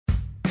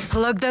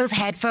Plug those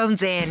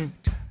headphones in.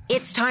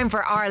 It's time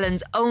for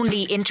Ireland's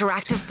only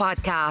interactive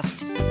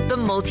podcast, the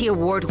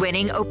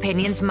multi-award-winning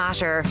Opinions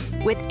Matter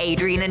with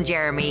Adrian and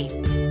Jeremy.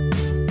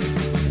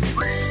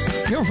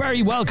 You're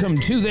very welcome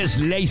to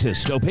this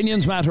latest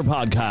Opinions Matter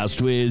podcast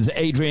with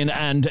Adrian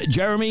and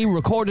Jeremy,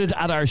 recorded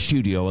at our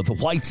studio at the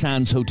White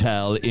Sands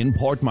Hotel in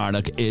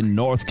Portmarnock in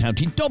North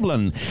County,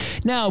 Dublin.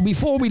 Now,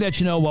 before we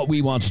let you know what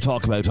we want to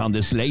talk about on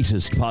this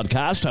latest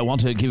podcast, I want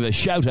to give a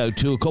shout out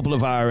to a couple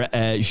of our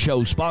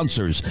show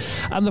sponsors.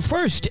 And the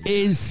first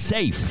is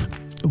Safe,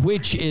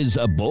 which is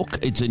a book.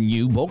 It's a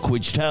new book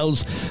which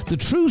tells the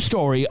true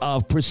story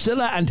of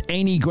Priscilla and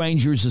Amy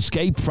Granger's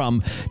escape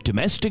from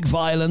domestic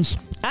violence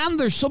and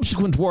their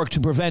subsequent work to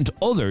prevent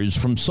others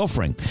from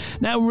suffering.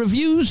 Now,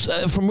 reviews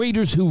from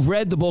readers who've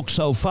read the book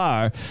so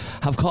far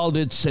have called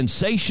it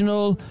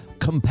sensational,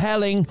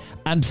 compelling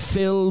and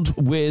filled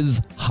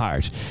with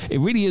heart.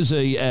 It really is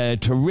a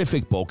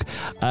terrific book,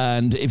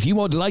 and if you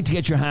would like to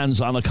get your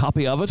hands on a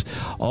copy of it,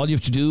 all you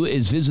have to do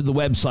is visit the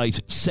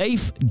website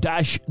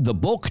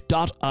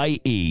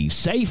safe-thebook.ie.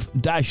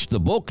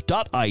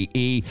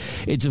 safe-thebook.ie.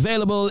 It's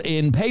available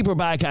in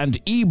paperback and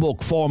ebook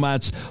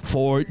formats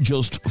for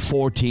just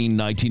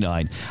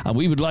 $14.99, and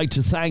we would like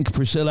to thank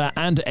Priscilla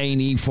and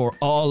Amy for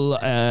all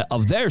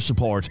of their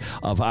support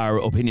of our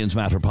Opinions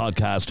Matter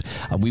podcast,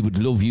 and we would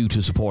love you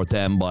to support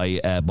them by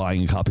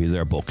buying a copy of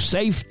their book,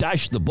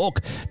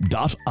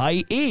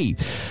 safe-thebook.ie.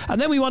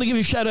 And then we want to give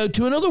a shout out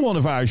to another one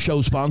of our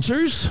show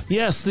sponsors.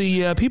 Yes,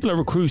 the people at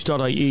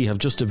recruit.ie have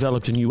just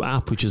developed a new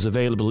app which is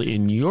available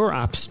in your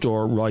app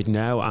store right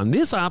now, and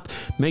this app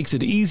makes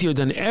it easier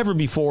than ever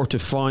before to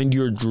find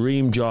your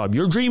dream job.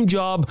 Your dream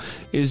job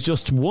is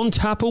just one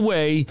tap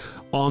away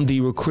on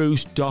the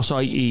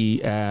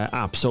recruit.ie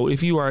app. So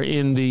if you are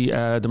in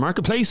the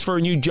marketplace for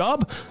a new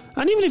job,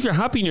 and even if you're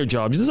happy in your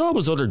job, there's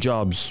always other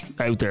jobs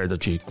out there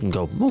that you can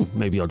go,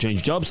 maybe I'll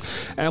change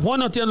jobs. Why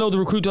not download the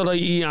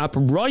recruit.ie app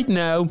right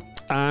now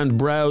and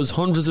browse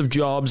hundreds of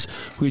jobs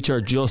which are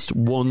just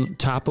one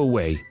tap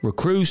away.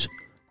 Recruit.ie.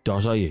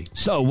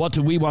 So what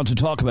do we want to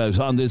talk about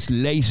on this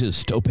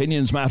latest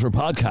Opinions Matter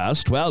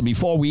podcast? Well,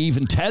 before we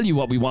even tell you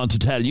what we want to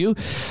tell you,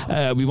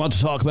 we want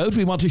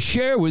to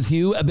share with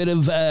you a bit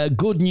of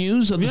good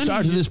news at the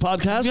start of this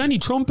podcast. Have you any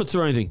trumpets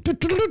or anything?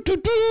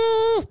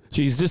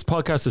 Jeez, this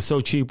podcast is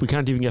so cheap we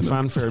can't even get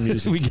fanfare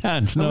music. We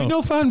can't, no.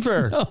 No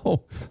fanfare.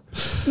 No.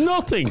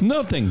 Nothing.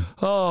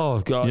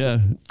 Oh, God. Yeah.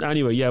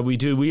 Anyway, yeah, we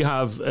do. We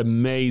have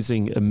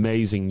amazing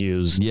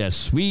news.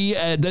 Yes. We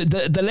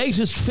the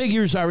latest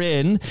figures are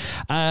in.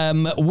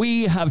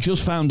 We have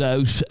just found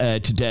out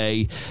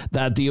today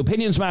that the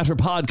Opinions Matter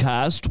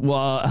podcast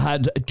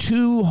had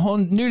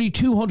nearly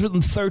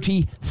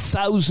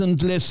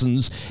 230,000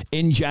 listens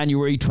in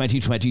January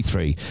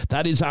 2023.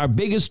 That is our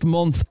biggest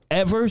month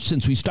ever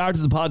since we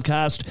started the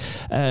podcast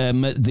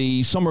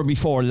the summer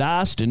before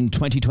last in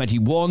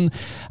 2021.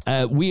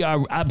 We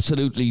are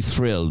absolutely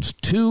thrilled.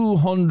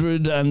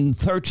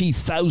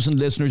 230,000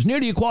 listeners,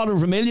 nearly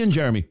 250,000,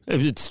 Jeremy.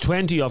 It's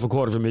 20 off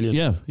 250,000.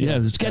 Yeah,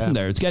 it's getting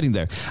there. It's getting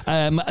there.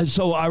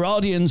 So our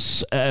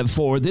audience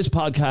for this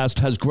podcast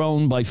has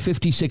grown by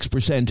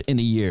 56% in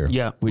a year,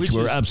 which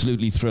we're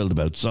absolutely thrilled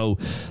about. So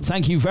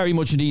thank you very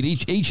much indeed,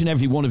 each and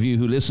every one of you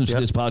who listens to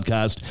this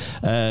podcast.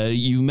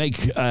 You make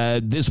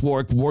this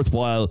work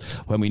worthwhile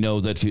when we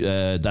know that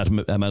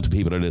that amount of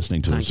people are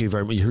listening to us. Thank you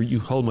very much. You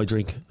hold my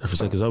drink for a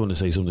second because I want to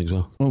say something as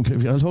well. Okay,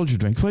 I'll hold your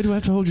drink. Why do I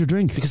have to hold your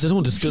drink? Because I don't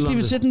want to spill. Just leave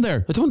it sitting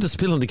there. I don't want to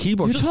spill on the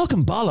keyboard. You're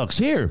talking bollocks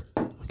here.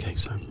 Okay,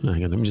 sorry.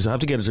 Hang on. Let me just have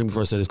to get a drink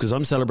before I say this because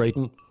I'm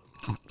celebrating.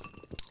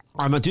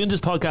 I'm doing this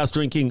podcast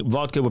drinking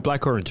vodka with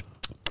blackcurrant.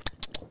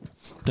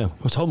 Now,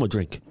 let's hold my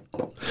drink.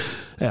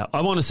 Yeah,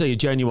 I want to say a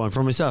genuine,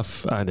 for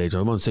myself and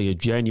Adrian, I want to say a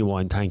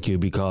genuine thank you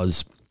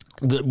because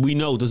we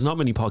know there's not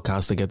many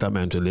podcasts that get that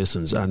amount of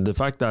listens, and the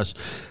fact that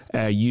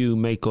you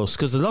make us,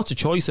 because there's lots of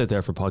choice out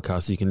there for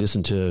podcasts. You can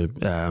listen to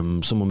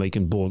someone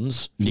making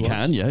buns. You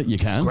can.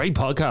 It's a great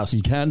podcast.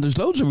 You can. There's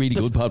loads of really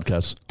good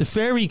podcasts. The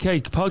Fairy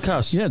Cake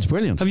podcast. Yeah, it's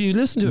brilliant. Have you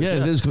listened to it?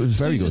 Yeah, it is good. It's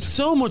very good. There's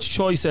so much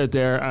choice out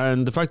there,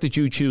 and the fact that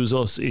you choose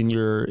us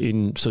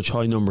in such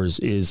high numbers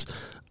is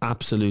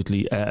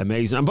absolutely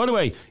amazing. And by the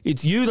way,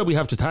 it's you that we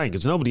have to thank.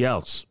 It's nobody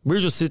else. We're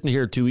just sitting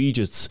here, two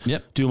Egypts,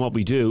 doing what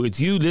we do.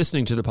 It's you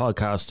listening to the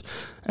podcast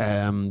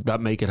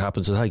that make it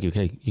happen. So thank you.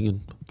 Okay, you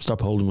can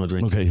stop holding my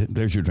drink. Okay,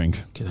 there's your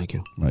drink. Okay, thank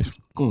you. Right.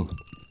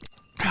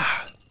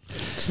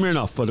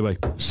 Smirnoff, by the way.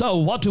 So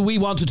what do we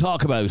want to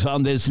talk about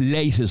on this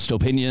latest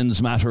Opinions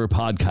Matter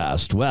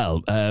podcast?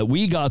 Well,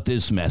 we got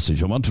this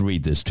message. I want to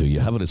read this to you.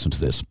 Have a listen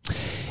to this.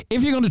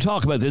 If you're going to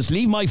talk about this,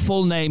 leave my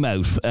full name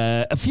out.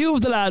 A few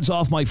of the lads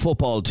off my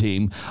football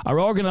team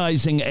are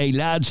organising a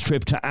lads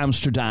trip to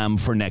Amsterdam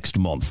for next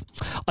month.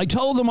 I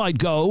told them I'd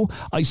go.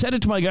 I said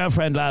it to my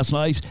girlfriend last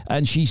night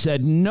and she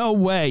said, no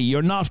way,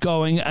 you're not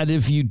going, and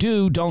if you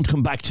do, don't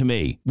come back to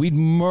me. We'd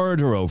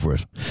murder over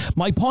it.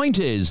 My point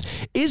is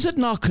it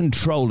not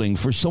controlling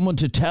for someone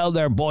to tell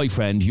their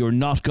boyfriend you're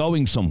not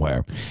going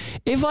somewhere?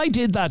 If I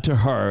did that to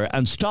her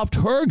and stopped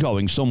her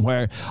going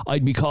somewhere,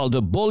 I'd be called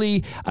a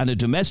bully and a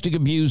domestic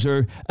abuser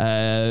abuser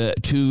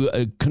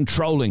to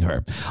controlling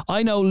her.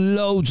 I know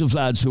loads of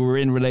lads who are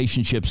in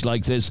relationships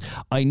like this.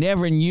 I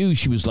never knew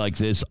she was like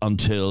this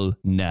until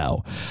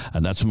now.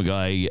 And that's from a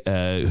guy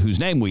whose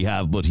name we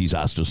have, but he's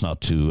asked us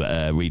not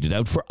to read it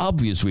out for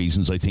obvious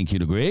reasons. I think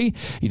you'd agree.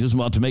 He doesn't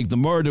want to make the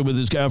murder with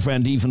his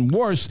girlfriend even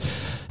worse.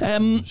 Now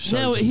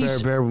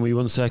bear with me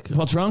 1 second.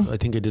 What's wrong? I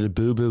think I did a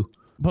boo-boo.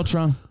 What's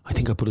wrong? I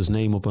think I put his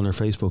name up on our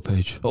Facebook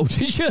page. Oh,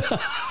 did you?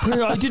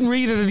 I didn't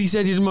read it, and he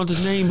said he didn't want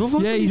his name.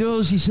 Yeah, he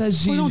does. He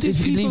says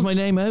if you leave my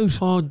name out.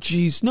 Oh,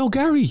 jeez. No,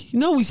 Gary.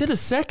 No, he said a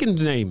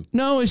second name.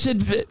 No, I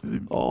said...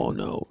 Oh,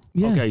 no.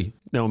 Yeah. Okay.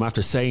 Now I'm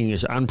after saying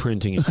it and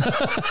printing it.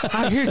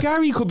 Here,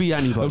 Gary could be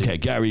anybody. Okay,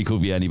 Gary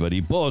could be anybody.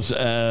 But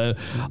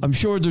I'm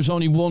sure there's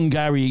only one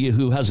Gary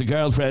who has a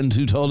girlfriend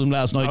who told him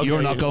last night,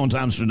 you're not going to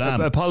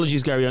Amsterdam.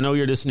 Apologies, Gary. I know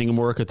you're listening in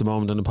work at the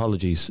moment, and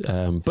apologies.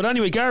 But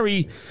anyway,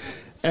 Gary...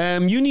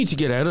 you need to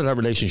get out of that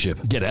relationship.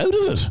 Get out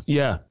of it?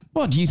 Yeah.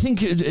 What, do you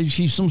think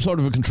she's some sort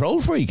of a control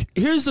freak?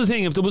 Here's the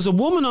thing. If there was a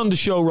woman on the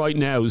show right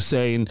now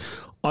saying,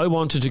 I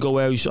wanted to go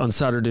out on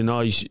Saturday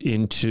night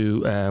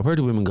into, where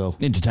do women go?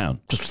 Into town.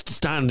 Just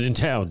stand in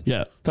town.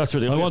 Yeah. That's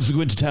what I wanted to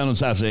go into town on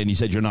Saturday and he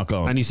said, you're not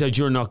going. And he said,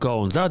 you're not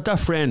going. That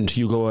friend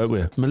you go out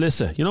with,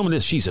 Melissa, you know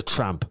Melissa, she's a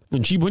tramp.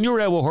 When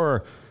you're out with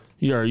her,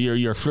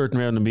 you're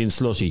flirting around and being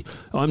slutty.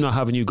 I'm not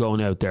having you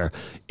going out there.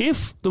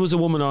 If there was a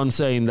woman on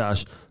saying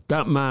that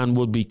man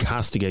would be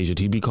castigated.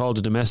 He'd be called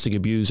a domestic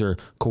abuser,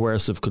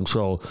 coercive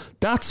control.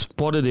 That's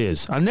what it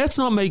is. And let's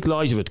not make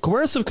light of it.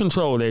 Coercive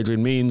control,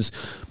 Adrian, means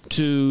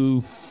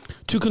to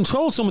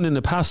control someone in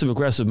a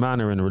passive-aggressive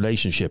manner in a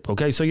relationship,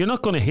 okay? So you're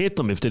not going to hit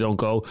them if they don't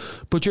go,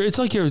 but it's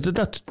like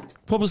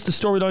what was the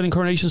storyline in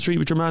Coronation Street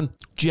with your man?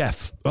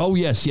 Jeff. Oh,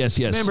 yes.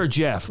 Remember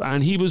Jeff?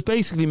 And he was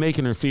basically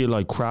making her feel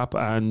like crap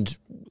and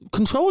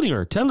controlling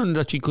her, telling her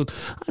that she could...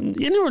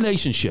 In a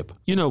relationship,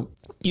 you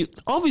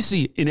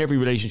obviously in every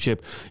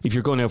relationship, if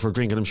you're going out for a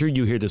drink, and I'm sure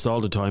you hear this all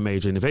the time,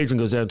 Adrian, if Adrian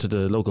goes down to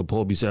the local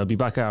pub, you say, I'll be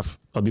back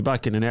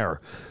in an hour,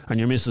 and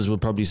your missus will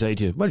probably say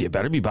to you, well, you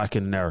better be back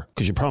in an hour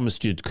because you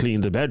promised you'd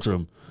clean the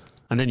bedroom.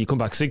 And then you come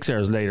back 6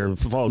 hours later and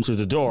fall through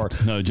the door.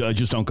 No, I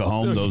just don't go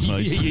home those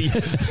nights.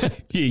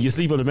 You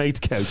sleep on a mate's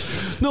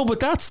couch. No, but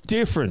that's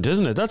different,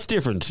 isn't it? That's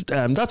different.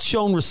 That's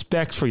showing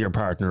respect for your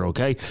partner,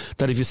 okay?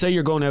 That if you say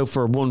you're going out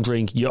for one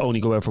drink, you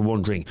only go out for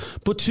one drink.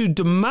 But to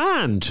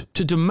demand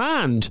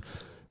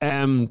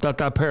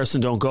that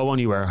person don't go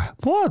anywhere,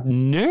 what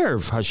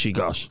nerve has she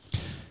got?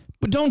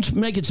 But don't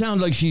make it sound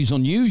like she's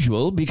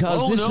unusual,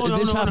 because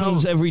this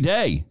happens every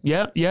day.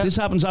 Yeah. This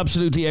happens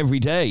absolutely every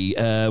day,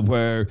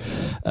 where,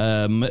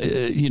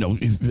 he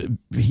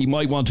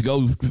might want to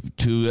go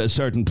to a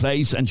certain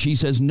place and she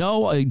says,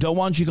 no, I don't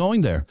want you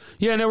going there.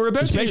 Yeah, now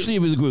especially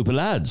with a group of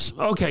lads.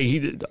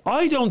 Okay,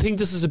 I don't think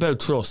this is about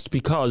trust,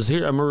 because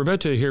we're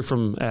about to hear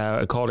from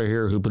a caller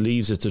here who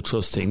believes it's a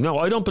trust thing. No,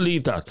 I don't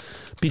believe that,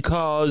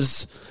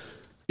 because...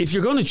 if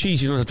you're going to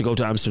cheat, you don't have to go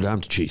to Amsterdam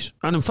to cheat.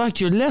 And in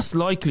fact, you're less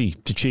likely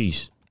to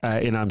cheat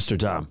in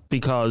Amsterdam,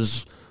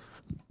 because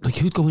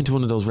who'd go into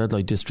one of those red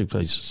light district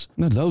places?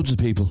 Not loads of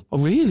people. Oh,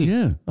 really?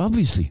 Yeah,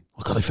 obviously.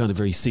 Oh, God, I found it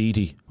very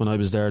seedy when I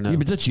was there now. Yeah,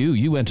 but that's you.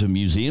 You went to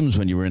museums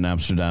when you were in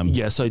Amsterdam.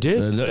 Yes, I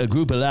did. A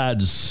group of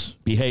lads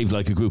behaved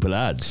like a group of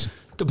lads.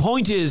 The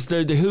point is,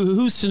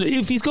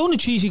 if he's going to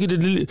cheat,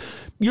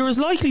 you're as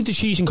likely to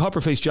cheat in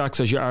Copperface Jacks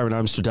as you are in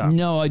Amsterdam.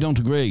 No, I don't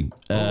agree.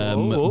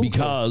 Okay.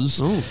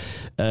 Because...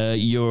 in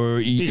your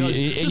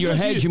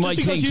head you might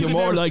think you're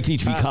more likely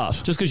to be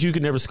caught. Just because you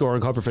could never score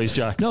on Copperface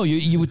Jacks. No,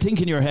 you would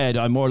think in your head,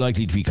 I'm more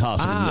likely to be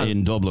caught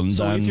in Dublin.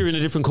 So if you're in a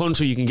different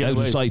country, you can get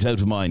away. Out of sight,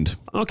 out of mind.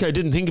 Okay, I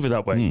didn't think of it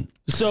that way.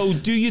 So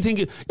do you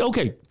think...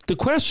 Okay, the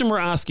question we're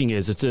asking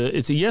is, it's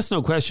a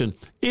yes-no question.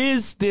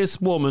 Is this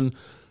woman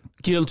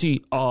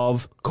guilty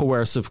of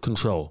coercive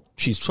control?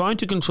 She's trying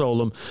to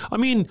control him. I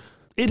mean,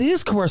 it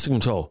is coercive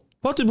control.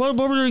 What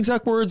were the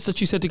exact words that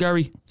she said to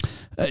Gary?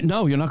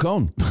 No, you're not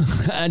going.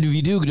 And if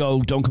you do go,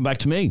 don't come back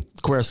to me.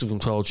 Coercive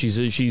control.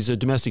 She's a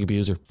domestic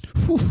abuser.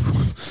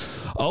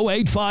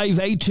 085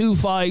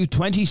 825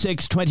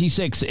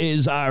 2626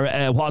 is our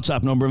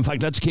WhatsApp number. In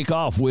fact, let's kick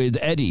off with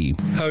Eddie.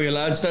 How are you,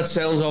 lads? That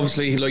sounds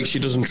obviously like she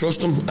doesn't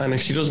trust him, and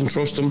if she doesn't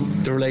trust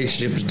him, the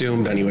relationship is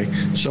doomed anyway.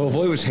 So if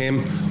I was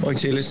him, I'd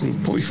say, listen,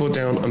 put my foot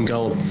down, I'm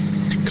going.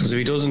 Because if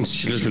he doesn't,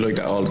 she'll just be like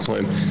that all the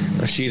time.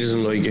 And she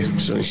doesn't like it,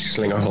 so she'll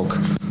sling her hook.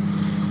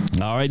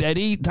 All right,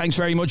 Eddie, thanks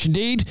very much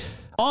indeed.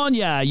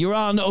 Anya, you're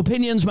on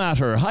Opinions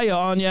Matter. Hiya,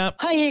 Anya.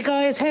 Hiya,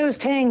 guys. How's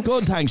things?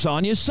 Good, thanks,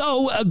 Anya.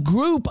 So, a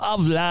group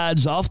of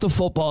lads off the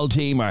football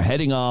team are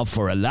heading off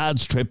for a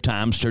lads' trip to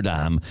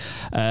Amsterdam.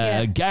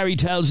 Gary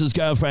tells his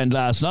girlfriend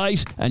last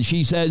night, and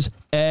she says,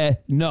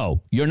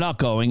 no, you're not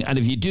going, and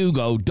if you do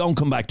go, don't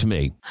come back to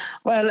me.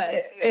 Well,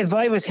 if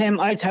I was him,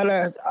 I'd tell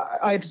her,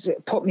 I'd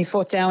put my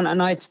foot down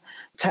and I'd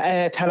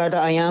tell her that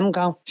I am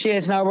going. She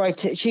has no right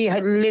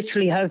to,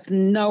 literally has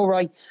no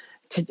right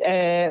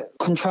to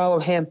control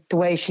him the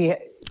way she...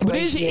 But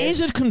is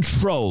it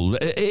control?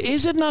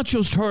 Is it not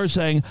just her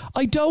saying,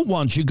 I don't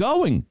want you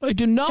going? I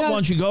do not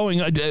want you going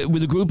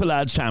with a group of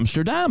lads to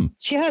Amsterdam.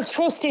 She has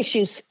trust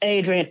issues,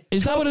 Adrian.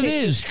 Is that what it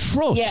is?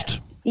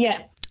 Trust? Yeah.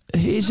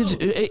 Is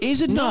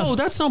it not? No,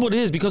 that's not what it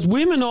is, because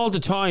women all the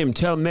time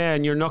tell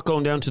men you're not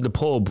going down to the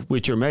pub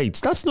with your mates.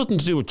 That's nothing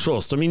to do with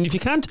trust. I mean, if you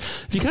can't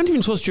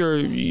even trust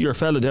your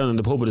fella down in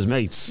the pub with his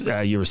mates,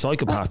 you're a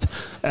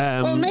psychopath.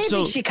 Well,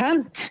 maybe she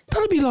can't.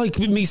 That'd be like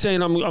me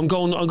saying I'm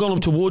going up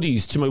to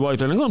Woody's to my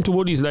wife, and I'm going up to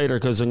Woody's later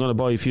because I'm going to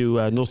buy a few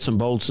nuts and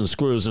bolts and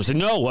screws. And I say,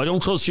 no, I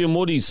don't trust you in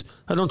Woody's.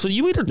 I don't trust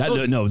you either.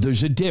 No,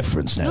 there's a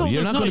difference now. No,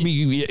 you're not going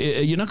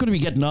to be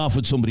getting off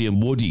with somebody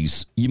in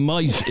Woody's. You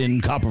might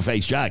in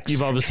Copperface Jack's.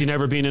 You've obviously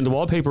never been in the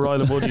wallpaper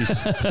aisle of Woody's.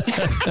 It's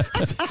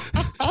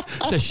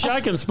a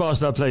shagging spot,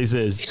 that place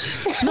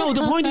is. No,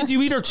 the point is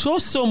you either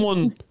trust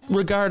someone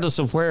regardless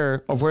of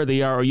where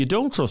they are, or you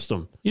don't trust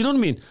them. You know what I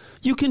mean?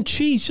 You can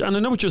cheat, and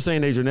I know what you're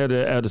saying, Adrian, out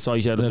of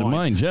sight, out of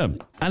mind. Yeah.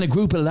 And a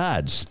group of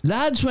lads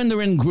when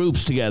they're in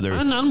groups together,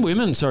 and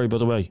women, sorry, by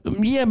the way.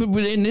 Yeah,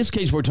 but in this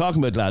case we're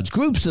talking about lads.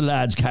 Groups of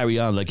lads carry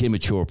on like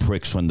immature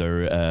pricks when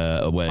they're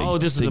away. Oh,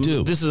 this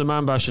is a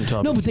man bashing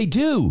topic. No, but they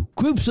do.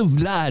 Groups of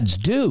lads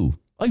do.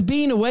 I've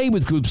been away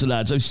with groups of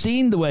lads. I've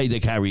seen the way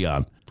they carry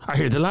on. I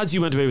hear the lads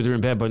you went away with were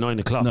in bed by 9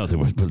 o'clock. No, they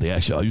weren't. Well, I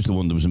was the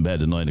one that was in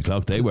bed at 9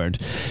 o'clock. They weren't.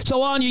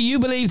 So, Anya, you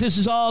believe this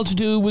is all to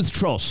do with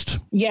trust?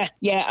 Yeah,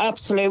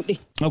 absolutely.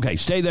 Okay,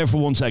 stay there for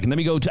 1 second. Let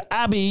me go to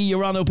Abby.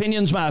 You're on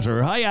Opinions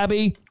Matter. Hi,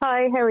 Abby.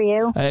 Hi, how are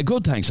you?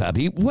 Good, thanks,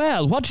 Abby.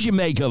 Well, what did you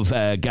make of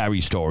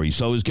Gary's story?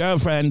 So his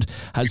girlfriend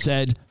has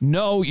said,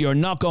 no, you're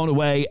not going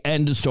away.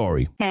 End of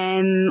story.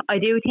 I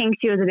do think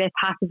she was a bit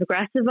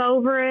passive-aggressive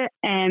over it,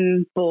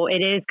 but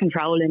it is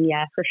controlling,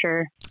 yeah, for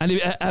sure. And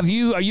are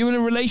you in a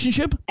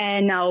relationship?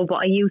 No, but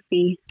I used to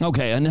be.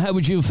 Okay, and how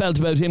would you have felt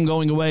about him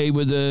going away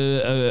with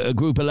a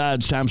group of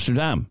lads to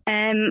Amsterdam?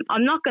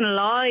 I'm not going to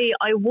lie,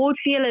 I would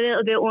feel a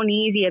little bit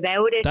uneasy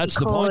about it. That's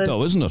the point,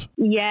 though, isn't it?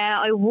 Yeah,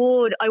 I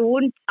would. I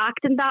wouldn't act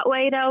in that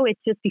way, though. It's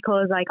just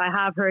because, like, I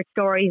have heard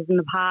stories in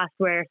the past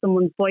where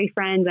someone's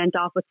boyfriend went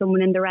off with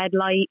someone in the red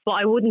light, but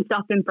I wouldn't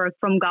stop him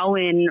from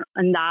going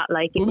and that.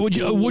 Like, would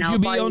you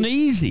be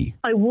uneasy?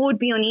 I would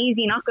be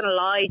uneasy, not going to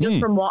lie. Just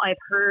from what I've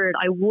heard,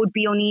 I would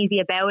be uneasy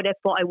about it,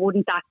 but I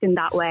wouldn't act in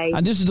that way.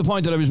 And this is the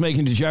point that I was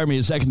making to Jeremy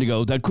a second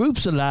ago, that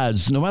groups of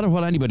lads, no matter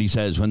what anybody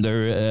says, when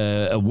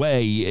they're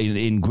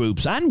away in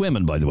groups, and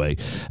women, by the way,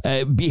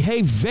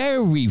 behave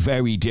very,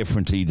 very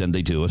differently than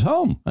they do at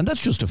home. And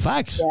that's just a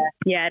fact.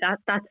 Yeah,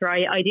 that's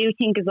right. I do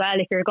think as well,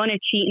 if you're going to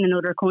cheat in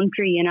another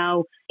country,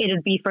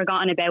 it'll be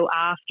forgotten about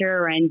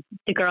after, and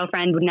the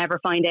girlfriend would never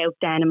find out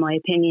then, in my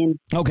opinion.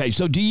 Okay,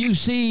 so do you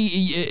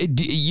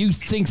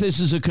think this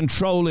is a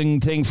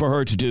controlling thing for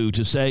her to do,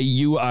 to say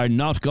you are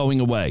not going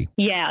away?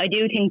 Yeah, I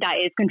do think that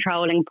is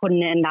controlling,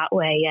 putting it in that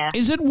way, yeah.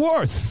 Is it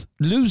worth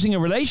losing a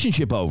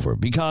relationship over?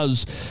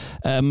 Because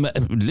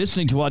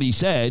listening to what he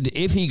said,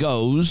 if he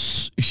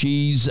goes,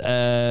 she's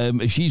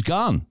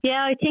gone.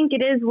 Yeah, I think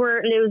it is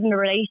worth losing a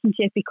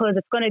relationship, because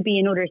it's going to be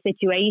another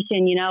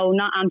situation,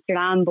 not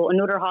Amsterdam, but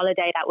another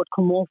holiday that would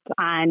come up,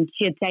 and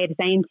she'd say the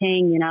same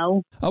thing,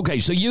 Okay,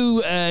 so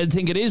you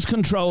think it is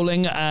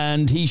controlling,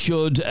 and he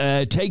should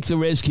take the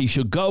risk. He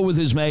should go with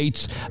his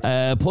mates,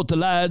 put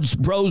the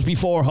bros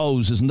before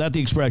hoes. Isn't that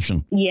the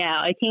expression? Yeah,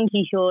 I think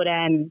he should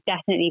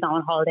definitely go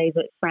on holidays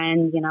with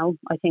friends,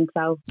 I think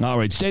so. All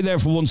right, stay there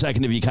for 1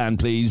 second if you can,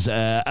 please,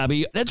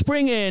 Abby. Let's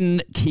bring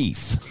in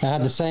Keith. I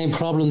had the same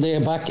problem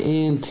there back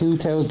in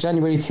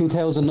January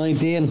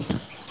 2019.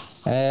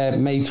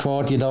 Mate's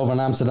 40th over in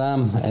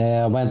Amsterdam.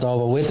 I went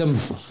over with him.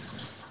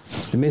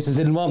 The missus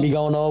didn't want me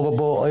going over,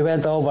 but I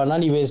went over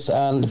anyways,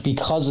 and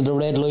because of the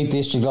red light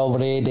district over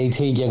there, they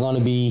think you're going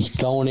to be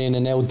going in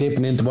and out,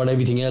 dipping into what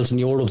everything else in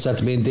Europe's had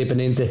to be dipping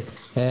into.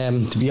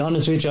 To be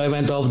honest with you, I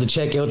went over to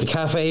check out the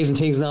cafes and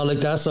things now like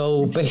that,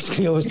 so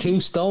basically I was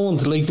too stoned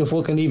to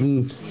fucking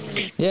even...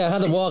 Yeah, I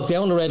had to walk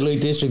down the red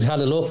light district,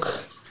 had a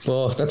look,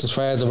 but that's as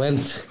far as I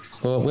went.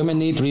 But women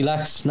need to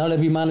relax, not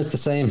every man is the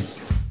same.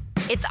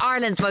 It's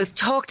Ireland's most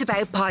talked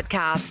about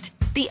podcast.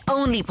 The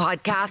only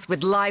podcast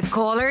with live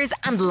callers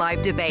and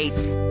live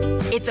debates.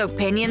 It's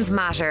Opinions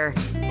Matter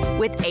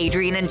with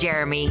Adrian and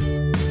Jeremy.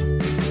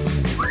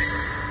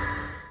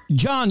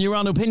 John, you're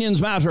on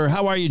Opinions Matter.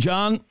 How are you,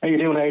 John? How you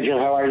doing, Adrian?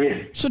 How are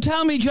you? So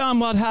tell me, John,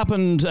 what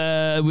happened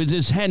with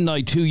this hen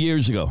night 2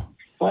 years ago?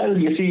 Well,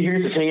 you see,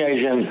 here's the thing,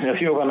 Adrian. A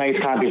few of our mates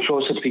can't be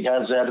trusted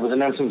because there was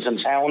an incident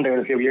in town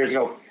there a few years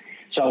ago.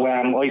 So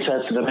I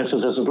said to the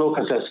missus, I said, look,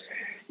 I says,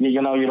 you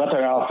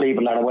better off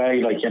leaving that away,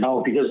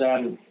 because,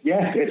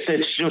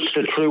 it's just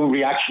a true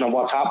reaction of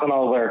what's happening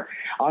over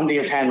on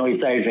these hen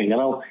nights, Adrian,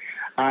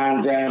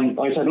 And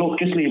I said, look,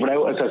 just leave it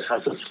out. I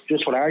said,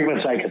 just for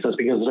argument's sake, I said,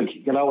 because,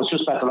 it's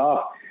just better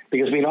off.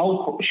 Because we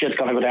know shit's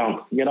going to go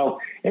down,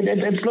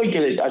 It's like,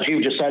 as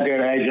you just said there,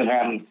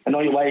 Adrian, a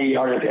night away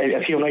or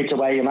a few nights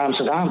away in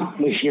Amsterdam.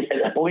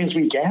 A boys'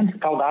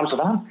 weekend, going to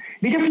Amsterdam.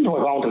 It'd be different to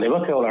going to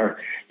Liverpool or,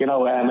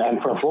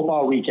 for a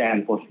football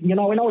weekend. But,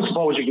 I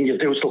suppose you can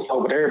just do stuff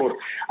over there. But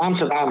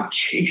Amsterdam,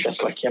 Jesus,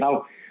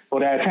 But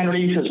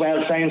Tenerife as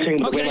well, same thing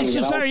with Okay, women,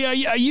 so sorry,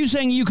 are you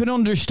saying you can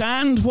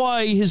understand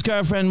why his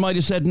girlfriend might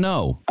have said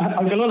no? I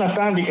can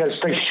understand because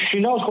she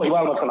knows quite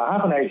well what's going to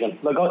happen, Adrian.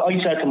 Like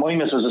I said to my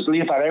missus, is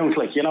leave her out.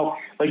 Like,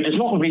 there's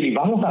nothing really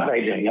wrong with that,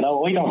 Adrian. I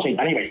don't think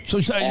anyway. So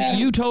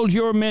you told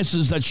your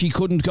missus that she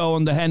couldn't go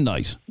on the hen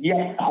night?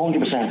 Yeah,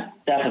 100%,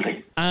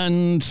 definitely.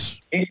 And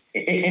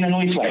in a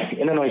nice way.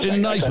 In a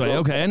nice way.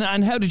 Okay.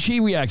 And how did she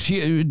react?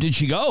 Did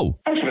she go?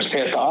 She was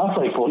pissed off,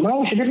 like, but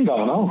no, she didn't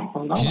go.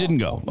 No. She didn't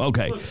go.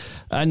 Okay.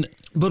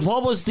 But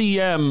what was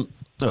the? I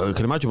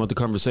can imagine what the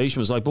conversation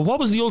was like. But what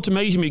was the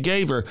ultimatum you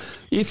gave her?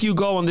 If you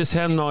go on this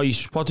hen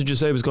night, what did you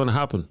say was going to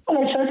happen? Well,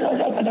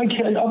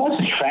 I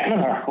wasn't threatening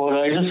her, but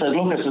I just said,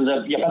 look,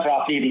 you're better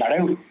off leaving that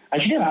out.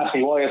 And she didn't ask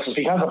me why. I said,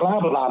 because of blah,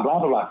 blah, blah, blah,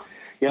 blah, blah.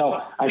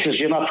 And she says,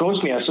 you not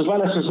trust me? I said,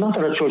 well, it's not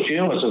that I trust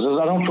you. I says,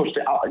 I don't trust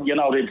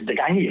the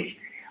gang of you.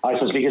 I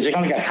says, because you're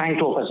going to get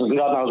tanked up. I says, and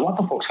God knows what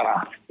the fuck's going to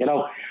happen,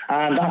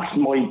 And that's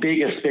my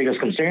biggest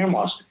concern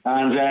was.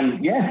 And,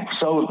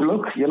 so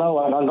look, I know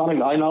I'm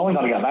going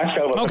to get bashed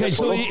over. Okay,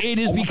 so it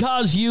is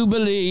because you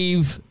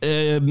believe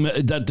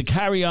that the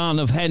carry-on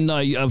of hen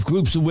night, of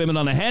groups of women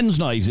on a hen's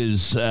night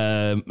is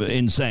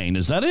insane.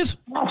 Is that it?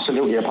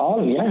 Absolutely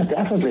appalling, yeah,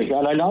 definitely.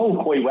 And I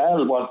know quite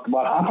well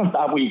what happened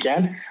that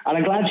weekend. And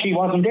I'm glad she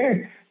wasn't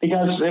there.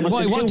 Because it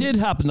was what did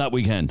happen that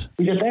weekend?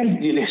 Because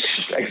then,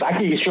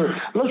 exactly, sure.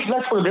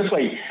 Let's put it this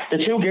way: the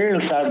two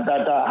girls that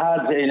I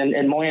had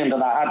in mind that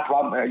I had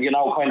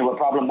kind of a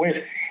problem with,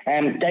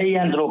 they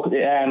ended up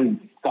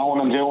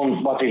going and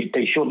doing what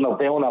they shouldn't have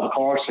done. Of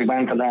course, they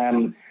went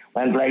and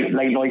went late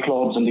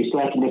nightclubs and they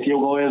slept with a few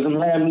guys, and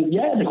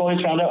the guys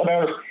found out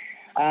about it,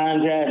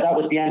 and that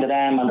was the end of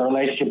them and the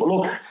relationship. But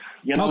look.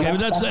 Okay, but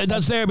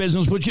that's their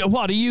business. But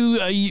what are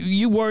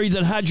you worried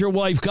that had your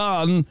wife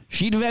gone,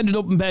 she'd have ended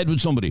up in bed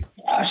with somebody?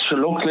 Sure,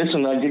 look,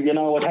 listen, I'd hate,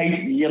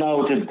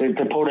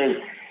 to put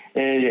a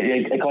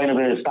kind of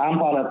a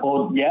stamp on it,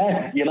 but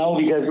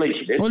because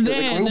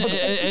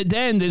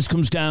then this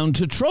comes down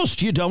to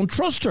trust. You don't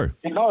trust her.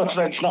 No,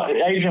 it's not,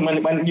 Adrian.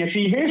 When you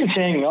see, here's the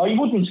thing. I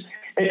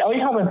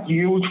have a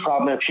huge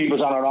problem if she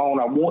was on her own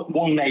or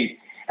one night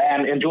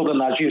in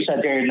Dublin, as you said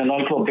there in the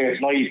nightclub there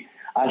tonight.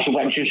 And she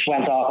just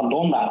went off and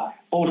done that.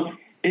 But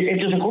if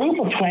there's a group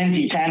of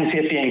 20, 10,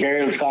 15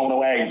 girls going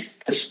away,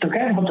 they're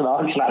getting put to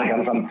the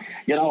shenanigans and,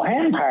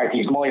 hen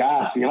parties, my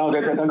ass,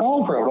 they're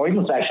going for a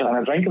riding session and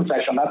a drinking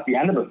session, that's the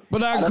end of it.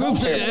 But our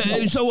groups,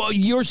 so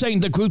you're saying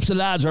the groups of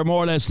lads are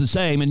more or less the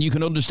same, and you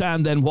can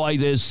understand then why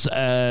this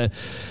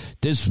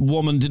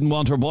woman didn't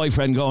want her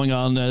boyfriend going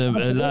on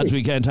last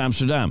weekend to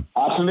Amsterdam?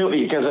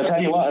 Absolutely, because I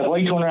tell you what, if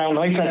I turn around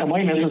and I said to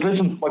my missus,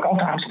 listen, we're going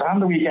to Amsterdam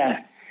the weekend.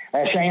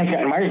 Shane's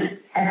getting married.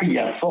 And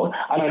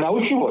I know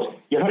she would.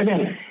 You know what I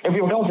mean? If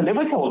you were going to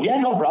Liverpool,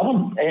 no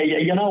problem.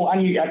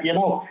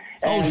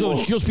 So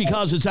it's just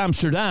because it's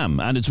Amsterdam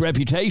and its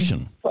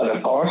reputation. Well,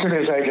 of course it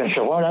is, Adrian.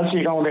 Sure, what else are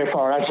you going there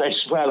for? I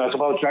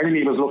suppose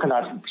Jeremy was looking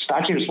at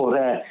statues, but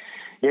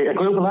a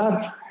group of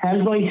lads,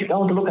 hell's night,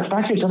 going to look at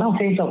statues. I don't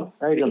think so,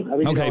 Adrian.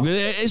 Okay,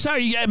 but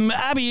sorry,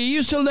 Abby, are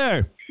you still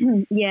there?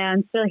 Yeah,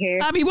 I'm still here.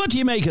 Abby, what do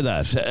you make of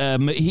that?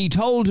 He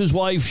told his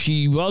wife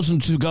she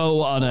wasn't to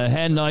go on a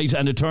hen night,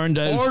 and it turned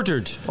out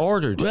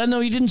ordered. Well, no,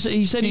 he didn't say.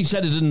 He said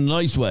it in a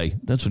nice way.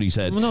 That's what he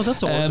said. Well, no,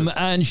 that's ordered.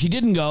 And she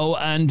didn't go,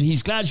 and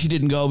he's glad she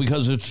didn't go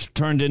because it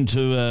turned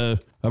into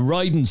a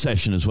riding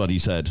session, is what he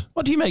said.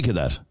 What do you make of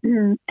that?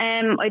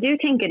 I do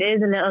think it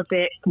is a little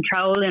bit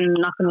controlling.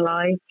 I'm not going to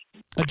lie.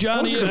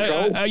 Johnny,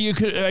 are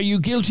you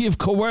guilty of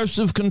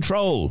coercive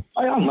control?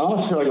 I am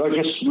not. I'm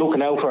just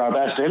looking out for our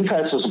best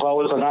interests, I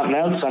suppose, and nothing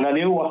else. And I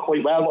knew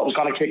quite well what was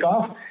going to kick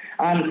off.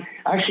 And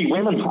actually,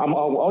 women,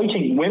 I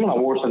think women are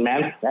worse than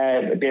men,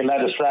 being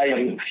led astray,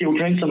 and a few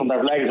drinks in them,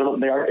 their legs are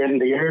up there in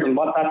the air, and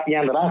that's the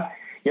end of that.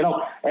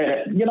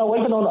 I've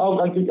been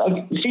on.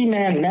 I see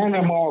men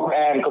are more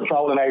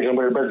controlling Adrian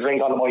with a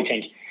drink on them, I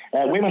think.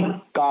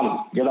 Women,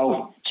 gone.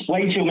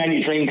 Way too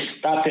many drinks.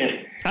 That's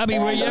it. Abby,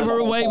 were you ever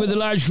away with a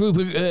large group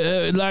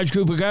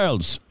of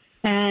girls?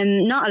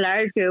 Not a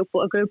large group, but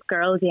a group of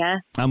girls, yeah.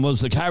 And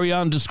was the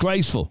carry-on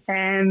disgraceful?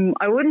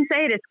 I wouldn't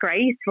say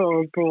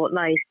disgraceful, but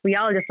we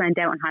all just went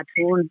out and had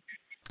fun.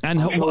 And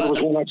I'm sure there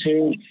was one or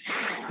two.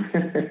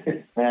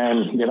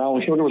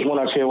 I'm sure there was one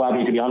or two,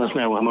 Abby, to be honest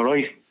now. Am I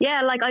right?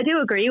 Yeah, I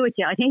do agree with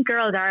you. I think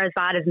girls are as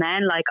bad as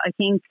men. I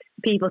think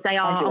people say,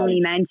 only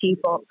men cheat,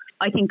 but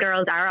I think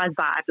girls are as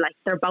bad.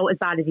 They're both as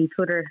bad as each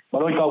other.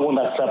 Well, I got one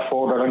that step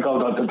further. I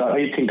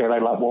think they're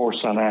a lot worse.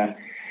 And I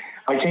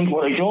think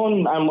what I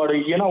done and what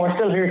we're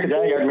still here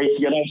today,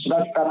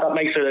 so that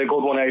makes it a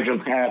good one, Adrian,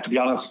 to be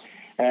honest.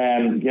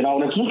 And there's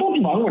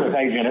nothing wrong with it,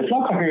 Adrian. It's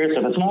not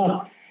coercive.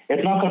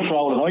 It's not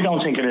controlling. I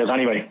don't think it is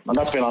anyway, and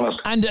that's being honest.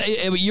 And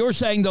you're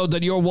saying, though,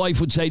 that your wife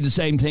would say the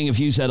same thing if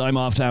you said, I'm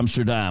off to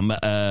Amsterdam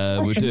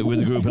with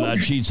a group of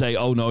lads. She'd say,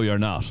 oh, no, you're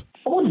not.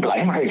 I wouldn't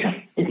blame her, Adrian.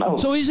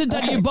 So is it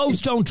that you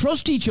both don't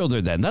trust each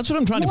other then? That's what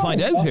I'm trying to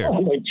find out here.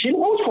 She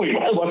knows quite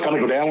well what's going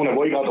to go down when I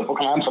go to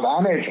fucking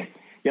Amsterdam, Adrian.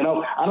 And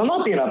I'm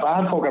not being a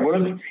bad fucker, but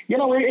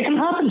it can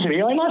happen to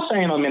me. I'm not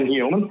saying I'm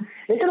inhuman.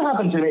 It could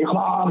happen to me. Come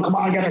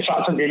on, get the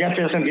shots and you get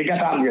this and you get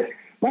that and you.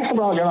 Next of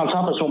all, you're on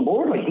top of some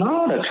board. Like,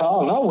 not at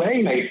all. No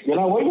way, mate. You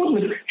know, I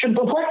wouldn't. Should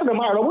the fact of the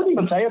matter, I wouldn't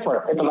even say it for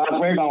her. If the lads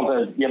were going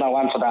to, you know,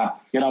 Amsterdam,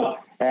 you know,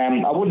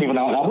 I wouldn't even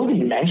know. I wouldn't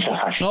even mention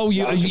her. Oh,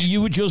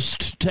 you would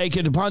just take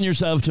it upon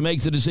yourself to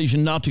make the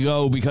decision not to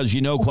go because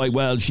you know quite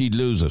well she'd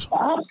lose it.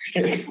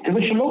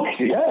 Look,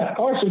 yeah, of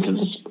course.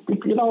 It's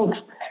you know,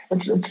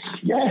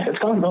 it's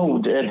going to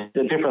go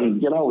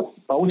different, you know,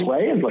 both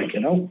ways, like, you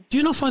know. Do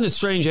you not find it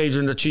strange,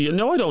 Adrian, that she?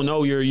 No, I don't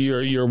know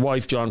your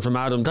wife, John, from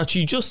Adam, that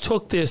she just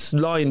took this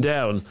line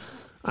down,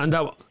 and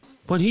that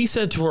when he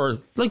said to her,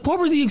 like, what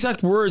were the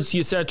exact words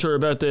you said to her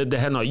about the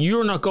head night?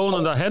 You're not going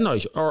on that head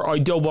night, or I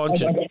don't want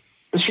you.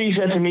 She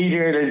said to me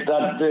there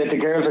that the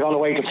girls are going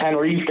away to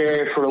Tenerife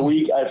there for a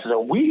week. I said, a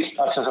week?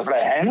 I said, for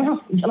a hen of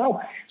it, you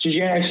know. She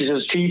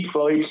says, cheap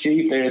flights,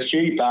 cheap this,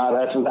 cheap that.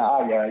 I said,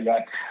 yeah.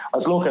 I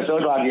said, look, I'm so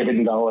glad you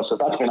didn't go. I said,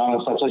 that's been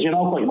honest. I said, you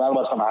know quite well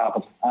what's going to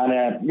happen.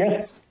 And,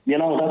 yeah, you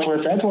know, that's what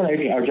I said to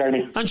her, or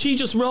Jeremy. And she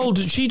just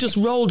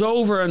rolled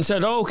over and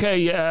said,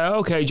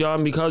 okay,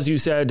 John, because you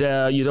said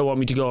you don't want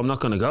me to go, I'm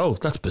not going to go.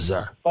 That's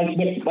bizarre. But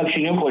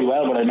she knew quite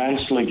well what I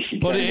meant. Like,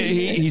 but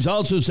he's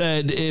also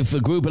said if a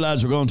group of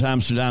lads were going to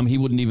Amsterdam, he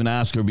wouldn't even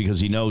ask her because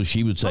he knows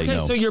she would say no.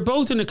 Okay, so you're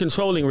both in a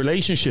controlling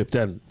relationship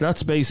then.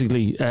 That's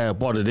basically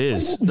what it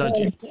is. I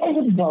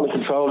wouldn't call it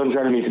controlling,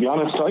 Jeremy, to be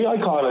honest. I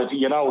call it,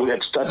 you know,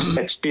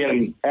 it's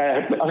being,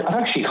 I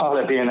actually call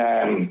it being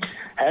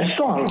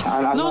headstrong.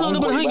 No,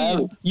 but hang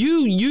on.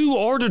 You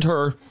ordered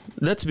her.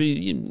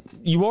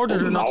 You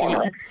ordered her not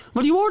to.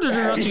 Well, you ordered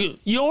her not to.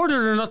 You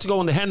ordered her not to go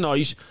on the hen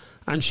night,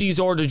 and she's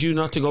ordered you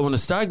not to go on a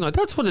stag night.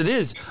 That's what it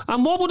is.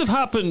 And what would have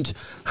happened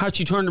had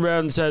she turned around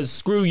and says,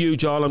 "Screw you,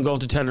 John. I'm going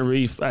to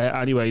Tenerife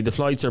anyway. The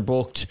flights are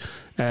booked.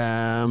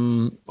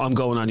 I'm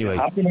going anyway."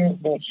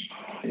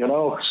 You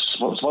know, I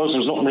suppose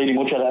there's nothing really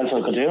much else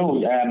I could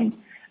do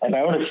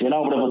about it. You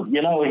know, but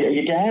you know,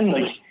 again,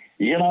 like.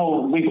 You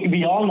know,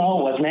 we all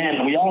know as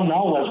men, we all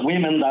know as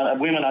women that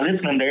women are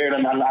listening there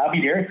and Abby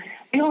there.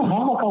 We all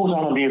know what goes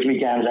on these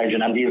weekends,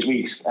 Adrian, and these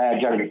weeks,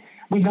 Jeremy.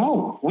 We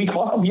know. We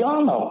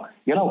all know.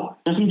 You know,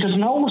 there's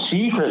no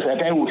secret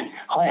about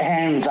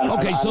hens.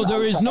 Okay, so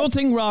there is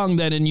nothing wrong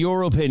then, in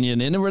your opinion,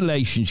 in a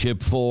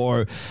relationship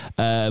for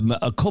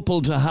a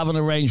couple to have an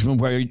arrangement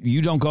where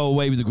you don't go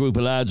away with a group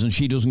of lads and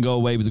she doesn't go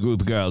away with a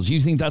group of girls. You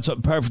think that's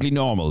perfectly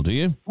normal, do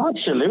you?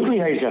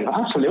 Absolutely, Adrian.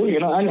 Absolutely. You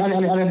know,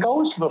 and it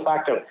goes to the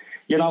fact that,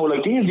 you know,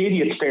 like these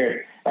idiots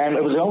there,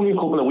 it was only a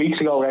couple of weeks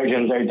ago,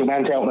 Adrian, they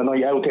went out on a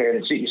night out there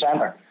in the city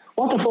centre.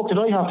 What the fuck did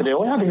I have to do?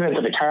 I had to go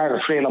into the car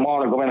at 3 a.m,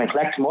 go in and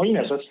collect my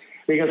missus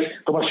because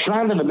they were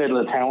stranded in the middle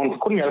of town,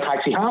 couldn't get a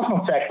taxi, half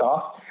not checked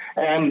off.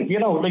 You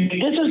know, like,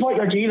 this is what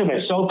you're dealing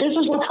with. So this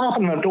is what's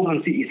happening in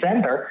Dublin city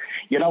centre.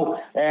 You know,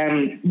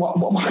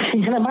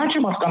 you can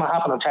imagine what's going to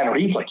happen in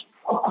Tenerife, like.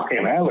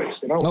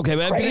 Okay,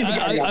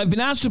 I've been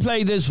asked to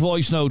play this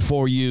voice note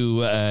for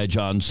you,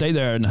 John. Stay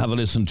there and have a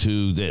listen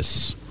to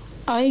this.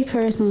 I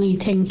personally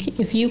think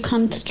if you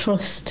can't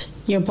trust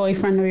your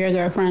boyfriend or your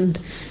girlfriend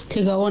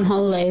to go on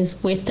holidays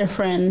with their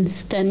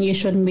friends, then you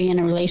shouldn't be in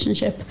a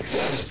relationship.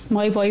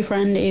 My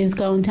boyfriend is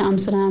going to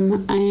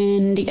Amsterdam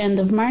in the end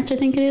of March, I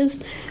think it is,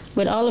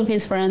 with all of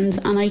his friends,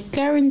 and I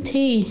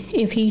guarantee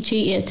if he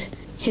cheated,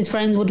 his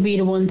friends would be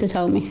the one to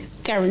tell me.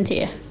 Guarantee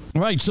it.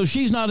 Right, so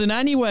she's not in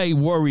any way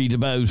worried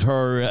about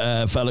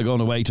her fella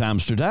going away to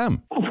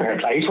Amsterdam. Fair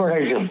play to her,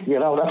 Adrian. You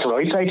know, that's what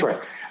I say to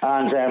her.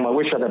 And I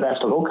wish her the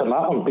best of luck on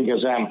that one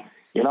because,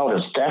 you know,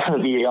 there's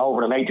definitely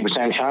over an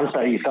 80% chance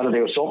that he's going to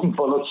do something.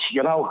 But look,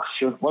 you know,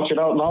 what you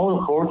don't know,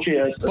 of course,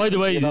 by the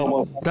way,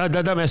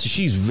 that message,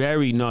 she's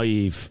very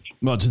naive.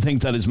 Well, to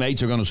think that his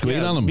mates are going to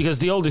squeal on him. Because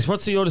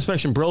what's the old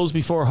expression? Bros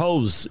before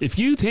hoes. If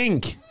you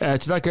think, to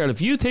that girl,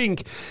 if you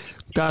think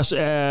that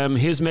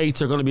his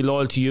mates are going to be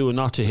loyal to you and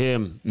not to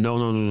him, no.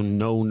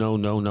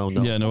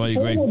 Yeah, no, I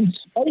agree.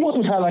 I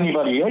wouldn't tell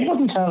anybody. I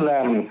wouldn't tell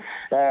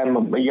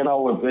you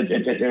know,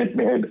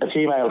 a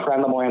female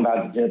friend of mine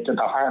that the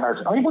partners.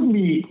 I wouldn't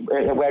be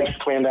a wedge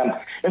between them.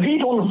 If he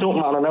done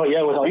something on a night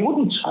out, I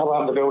wouldn't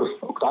have to do with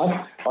fuck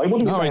that. I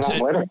wouldn't be saying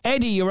that with her.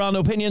 Eddie, you're on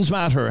Opinions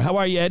Matter. How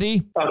are you,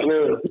 Eddie?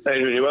 Afternoon.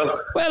 Adrian, you well?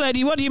 Well,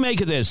 Eddie, what do you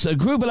make of this? A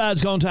group of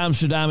lads going to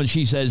Amsterdam and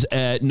she says,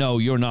 no,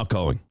 you're not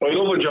going. I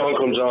love when John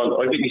comes on.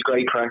 I think he's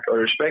great crack. I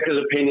respect his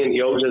opinion.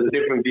 He always has a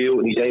different view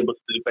and he's able to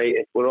debate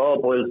it. But it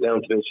all boils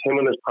down to this. Him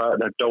and his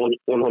partner don't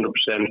 100%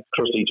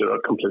 trust each other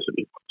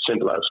complicity.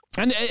 Simple as.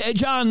 And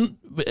John,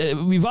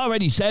 we've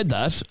already said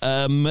that.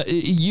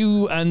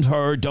 You and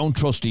her don't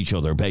trust each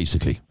other,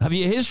 basically. Have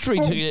you a history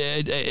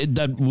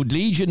that would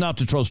lead you not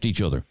to trust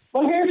each other?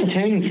 Well, here's the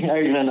thing,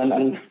 Adrian,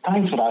 and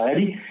thanks for that,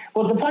 Eddie.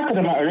 But the fact of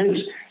the matter is,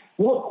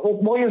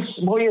 why is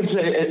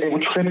a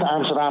trip to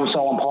Amsterdam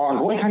so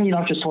important? Why can't you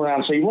not just turn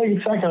around and say, well, you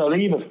expect to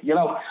leave it? You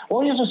know,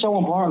 why is it so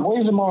important?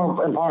 Why is it more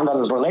important than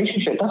his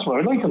relationship? That's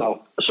what I'd like to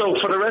know. So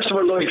for the rest of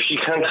her life, she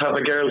can't have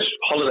a girl's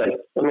holiday.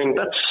 I mean,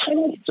 that's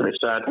a bit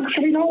sad.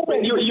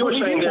 You were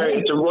saying there,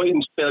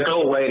 they'll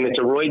go away and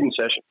it's a riding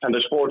session, and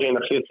there's 14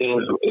 or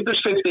 15 of them. If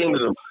there's 15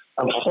 of them,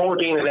 and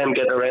 14 of them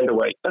get their end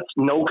away. That's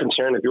no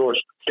concern of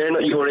yours. They're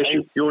not your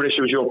issue. Your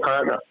issue is your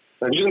partner.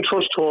 And if you can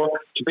trust her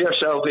to be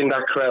herself in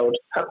that crowd,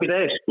 happy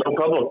days, no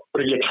problem.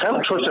 But if you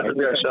can't trust her to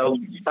be herself,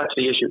 that's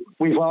the issue.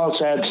 We've all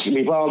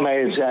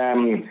made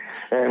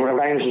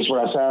arrangements for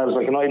ourselves.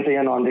 Like, and I've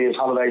been on these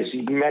holidays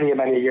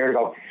many years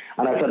ago,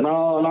 and I said,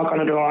 no, I'm not going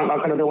to do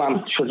it.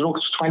 And she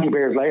looks 20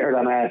 beers later,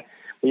 and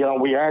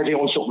we are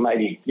doing something,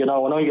 maybe. And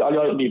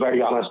I'll be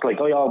very honest. Like,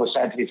 I always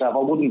said to myself, I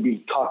wouldn't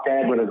be caught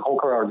dead with a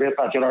hooker or this,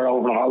 that,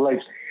 over on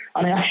holidays.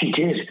 And I actually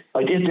did.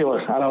 I did do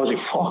it. And I was like,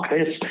 fuck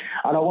this.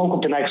 And I woke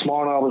up the next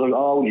morning, I was like,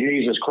 oh,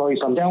 Jesus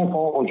Christ, I'm down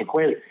 400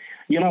 quid.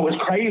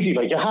 It's crazy.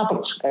 Like, it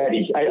happens,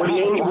 Eddie.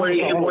 Were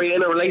you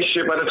in a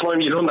relationship at the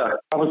time you done that?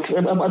 I wasn't.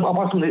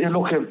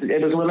 Look, it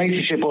was a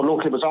relationship, but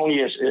look, it was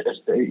only it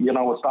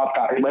stopped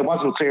that. It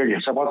wasn't serious.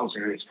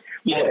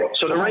 Yeah.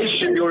 So the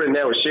relationship you're in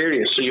now is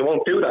serious. So you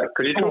won't do that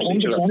because you trust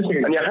each other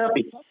and you're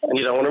happy and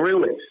you don't want to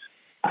ruin it.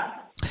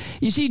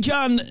 You see,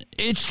 John,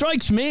 it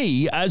strikes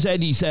me, as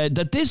Eddie said,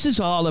 that this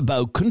is all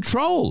about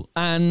control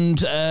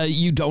and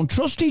you don't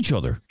trust each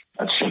other.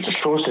 The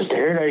trust is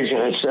there,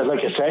 it's like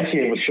I said to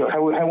you,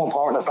 how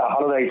important is that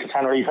holiday to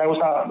Tenerife? How is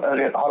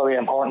that holiday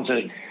important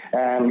to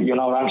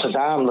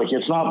Amsterdam? Like,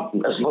 it's not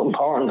as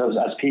important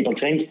as people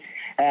think.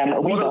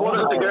 What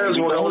if the girls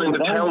were going into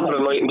town for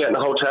the night and getting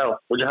a hotel?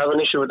 Would you have an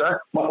issue with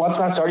that? What's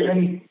that? Sorry,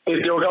 if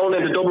they were going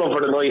into Dublin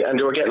for the night and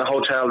they were getting a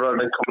hotel rather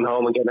than coming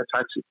home and getting a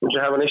taxi, would you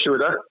have an issue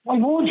with that?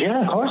 I would,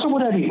 yeah, of course I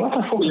would, Eddie. What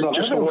the fuck is that?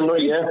 Just one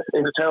night, yeah,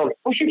 into town.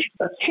 Well, she'd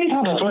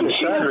have the same.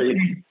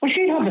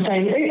 She'd have the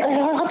same.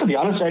 I have to be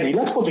honest, Eddie.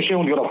 Let's put the shoe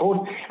on the other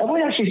foot. If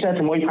I actually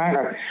said to my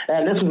partner,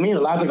 listen, me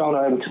and the lads are going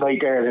out tonight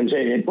there and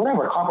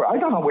whatever, copper,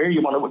 I don't know where you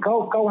want to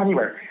go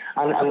anywhere.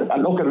 And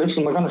look,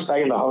 listen, we're going to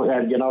stay in the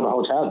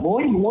hotel.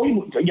 Why,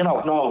 no,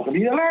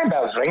 the alarm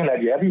bells ringing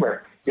at you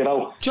everywhere.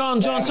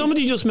 John,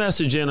 somebody just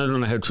messaged in. I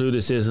don't know how true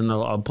this is, and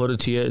I'll put it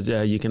to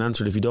you. You can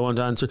answer it if you don't want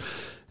to answer.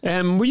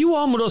 Were you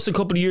on with us a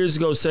couple of years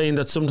ago saying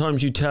that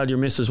sometimes you tell your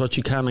missus what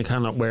you can and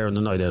cannot wear on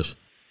the night out?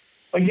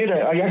 I did.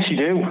 I actually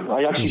do.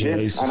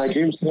 Did, and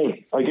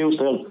I do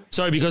still.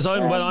 Sorry, because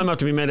I'm have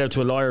to be made out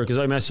to a liar because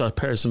I messaged that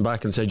person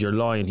back and said you're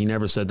lying. He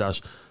never said that.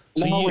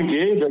 So I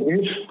did.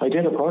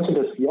 Of course I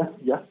did.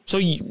 Yeah. So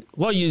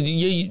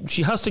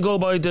she has to go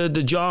by the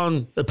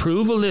John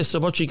approval list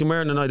of what she can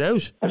wear on the night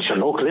out. Sure,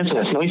 look, listen,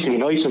 it's nice to be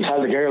nice and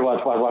tell the girl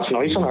what's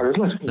nice on her,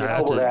 isn't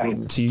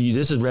it? See,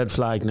 this is red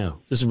flag now.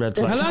 This is red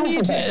flag. How long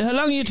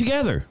are you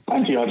together?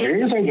 20 odd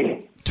years, I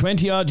think.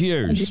 20 odd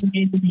years.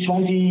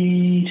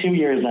 22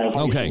 years now.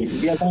 Okay.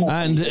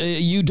 And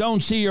you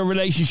don't see your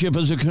relationship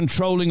as a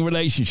controlling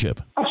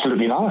relationship?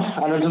 Absolutely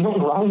not. And there's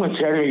nothing wrong with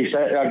Jeremy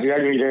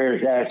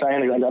there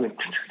saying that.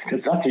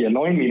 It's actually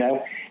annoying me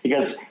now.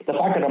 Because the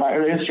fact of the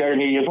matter is,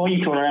 Jeremy, if I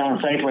turn around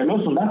and say to her,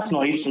 listen, that's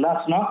nice and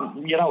that's not,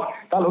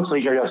 that looks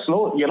like you're a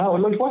slut,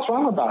 like, what's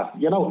wrong with that?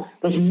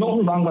 There's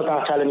nothing wrong with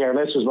that, telling your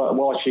missus how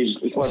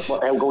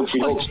good she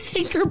looks. I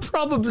think there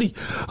probably,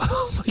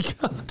 oh my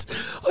God,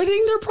 I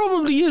think there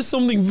probably is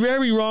something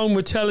very wrong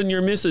with telling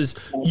your missus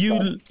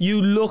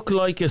you look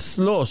like a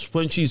slut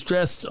when she's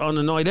dressed on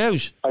a night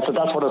out. I said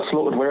that's what a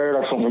slut would wear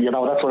or something,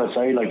 that's what I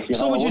say. Like,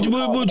 so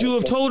would you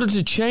have told her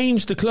to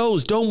change the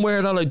clothes? Don't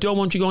wear that, I don't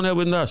want you going out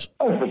with that.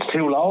 If it's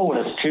too low and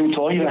it's too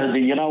tight,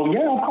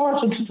 of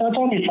course, it's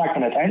only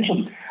attracting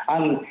attention.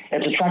 And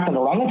it's attracting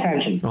the wrong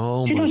attention.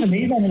 Oh, she doesn't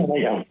need that in a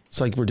night out.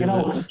 It's like we're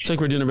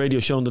doing a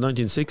radio show in the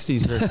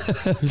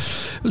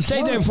 1960s. Well,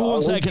 stay there for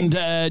 1 second,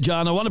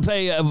 John. I want to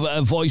play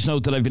a voice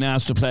note that I've been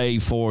asked to play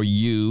for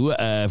you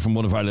from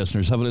one of our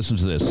listeners. Have a listen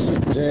to this.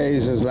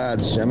 Jesus,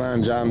 lads, your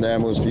man John there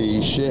must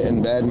be shit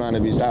in bed, man,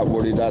 if he's that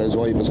worried that his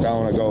wife is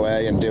going to go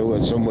away and do it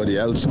with somebody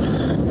else.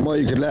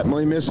 You could let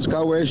my missus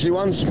go where she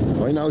wants.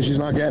 I know she's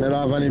not getting it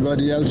off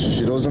anybody else.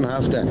 She doesn't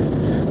have to.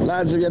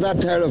 Lads, if you're that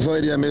terrified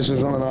of your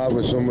missus running off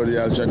with somebody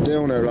else, you're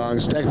doing it wrong.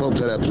 Step up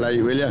to the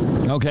plate, will you?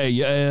 Okay,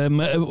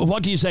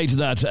 what do you say to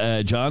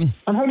that, John?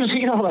 And how does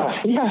he know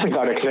that? He hasn't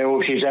got a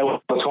clue if she's out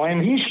all the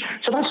time.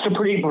 So that's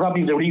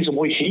probably the reason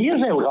why she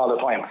is out all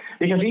the time,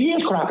 because he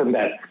is crap in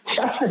bed.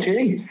 That's the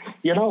thing.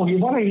 You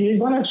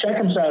want to check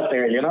himself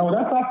there.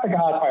 That's the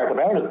hard part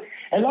about it.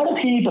 A lot of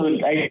people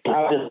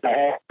have this in their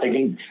head. They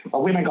think,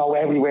 women go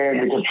everywhere,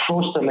 they can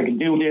trust them, they can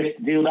do this,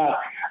 do that,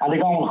 and they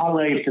go on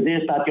holidays to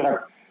this, that, the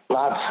other.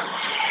 Lads,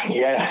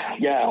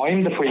 yeah,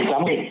 I'm the freak.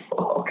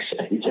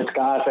 It's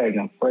God's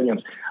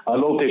brilliant. I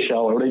love this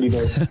show, I really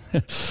do.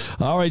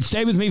 All right,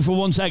 stay with me for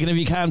 1 second if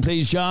you can,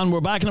 please, John.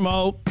 We're back in a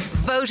mo.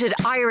 Voted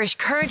Irish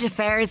Current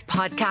Affairs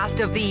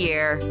Podcast of the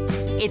Year.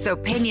 It's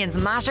Opinions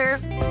Matter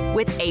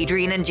with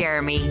Adrian and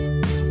Jeremy.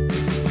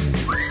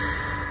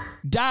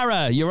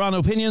 Dara, you're on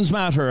Opinions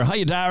Matter.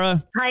 Hiya,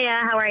 Dara.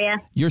 Hiya, how are you?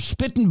 You're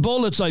spitting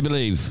bullets, I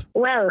believe.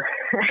 Well,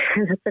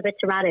 that's a bit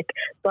dramatic,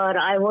 but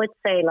I would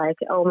say,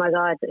 oh my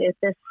God,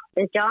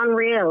 is John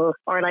real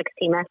or is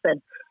he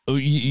messing?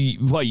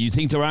 What, you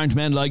think there aren't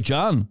men like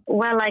John?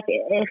 Well, if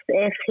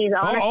he's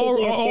honestly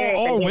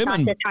serious and he's not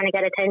just trying to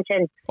get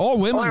attention. Or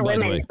women, by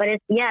the way. But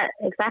yeah,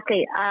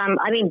 exactly.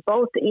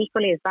 Both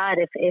equally as bad.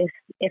 If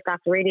if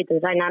that's really the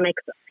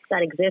dynamics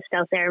that exist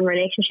out there in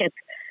relationships.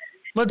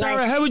 Well,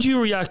 Dara, how would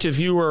you react if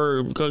you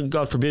were,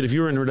 God forbid, if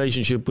you were in a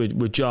relationship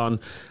with John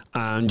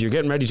and you're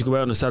getting ready to go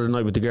out on a Saturday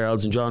night with the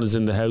girls and John is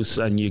in the house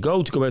and you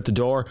go to go out the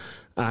door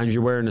and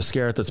you're wearing a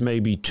skirt that's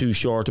maybe too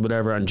short or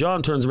whatever and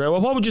John turns around, well,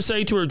 what would you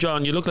say to her,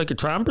 John? You look like a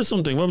tramp or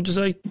something. What would you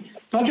say?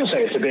 I'd just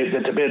say it's a bit,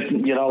 just a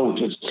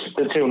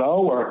bit too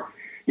low, or,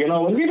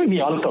 and really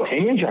be honest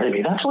opinion,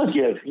 Jeremy. That's what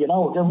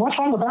what's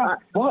wrong with that?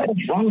 What is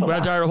wrong with that?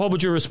 Well, Dara, what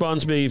would your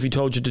response be if he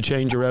told you to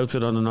change your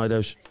outfit on a night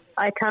out?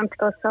 I'd tell him to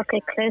go suck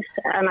a clit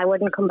and I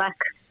wouldn't come back.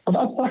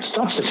 Well, that's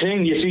the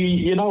thing, you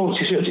see,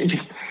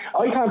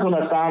 I can't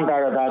understand,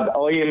 Dara, that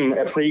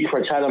I'm a freak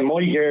for telling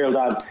my girl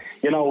that,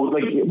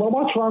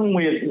 what's wrong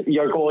with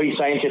your guy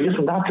saying to you,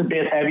 listen, that's a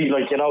bit heavy,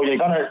 you're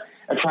going to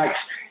attract,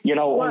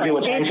 undue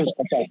attention.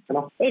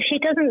 If she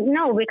doesn't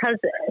know, because,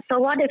 so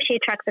what if she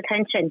attracts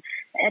attention?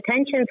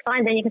 Attention's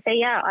fine, then you can say,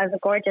 yeah, I have a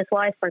gorgeous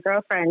wife or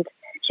girlfriend.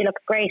 She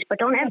looks great, but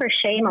don't ever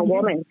shame a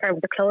woman for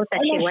the clothes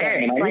that she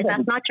wears. Like,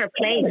 that's not your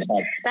place.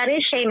 That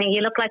is shaming.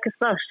 You look like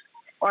a slut.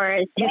 Or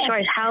too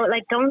short. Who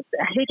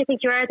do you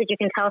think you are that you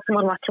can tell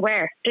someone what to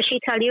wear? Does she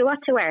tell you what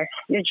to wear?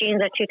 Your jeans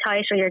are too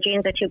tight or your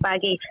jeans are too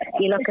baggy.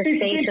 You look a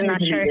state in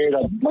that shirt.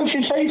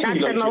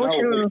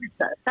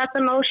 That's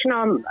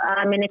emotional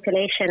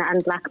manipulation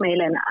and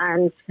blackmailing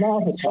and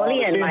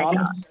bullying.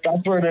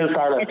 That's where it is,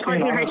 Darla. It's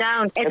putting her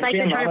down. It's like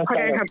you're trying to put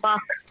her in her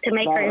box to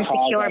make her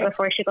insecure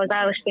before she goes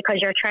out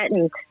because you're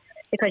threatened.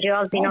 Because you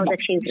obviously know that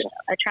she's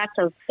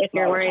attractive if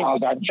you're worried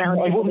about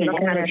looking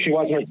at her. She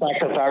wasn't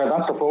attractive, Dara.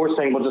 That's the first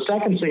thing. But the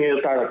second thing is,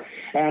 Dara,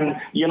 saying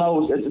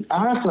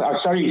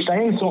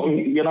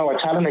something, or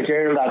telling a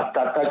girl that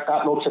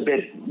looks a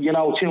bit,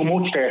 too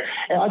much there.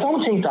 I don't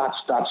think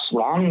that's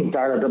wrong,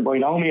 Dara, by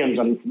no means.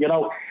 And,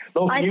 look,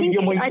 I think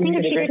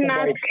if she didn't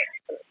ask,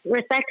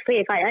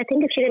 respectfully, I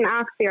think if she didn't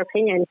ask for your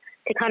opinion,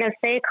 to kind of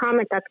say a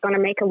comment that's going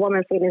to make a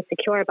woman feel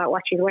insecure about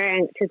what she's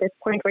wearing to this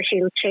point where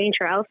she'll change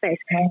her outfit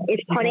is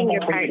putting your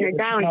partner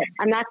down,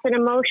 and that's an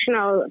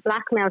emotional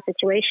blackmail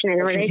situation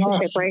in a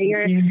relationship where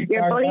you're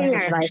bullying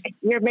her, like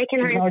you're making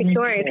her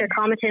insecure if you're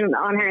commenting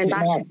on her in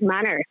that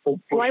manner.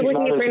 Why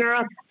wouldn't you bring her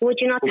up? Would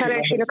you not tell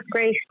her she looks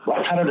great?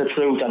 Well, tell her the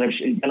truth, and if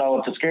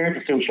if the skirt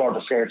is too short,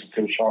 the skirt is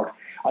too short.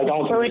 I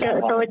don't.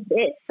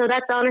 So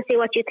that's honestly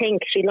what you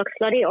think. She looks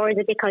slutty, or is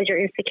it because you're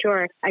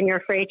insecure and you're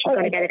afraid she's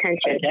going to get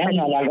attention? Again,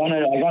 I'm going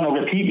to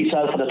repeat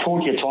myself for the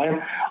 30th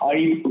time.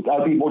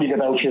 I'll be worried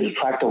about she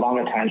attract the wrong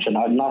attention.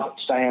 I'm not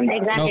saying that.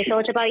 Exactly. So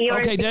it's about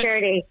your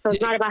insecurity. So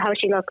it's not about how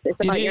she looks. It's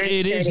about your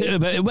insecurity.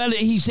 It is. Well,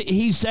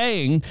 he's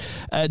saying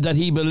that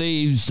he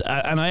believes,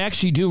 and I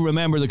actually do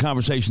remember the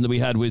conversation that we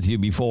had with you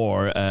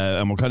before,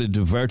 and we're kind of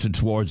diverted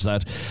towards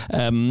that,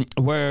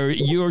 where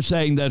you're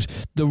saying that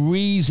the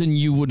reason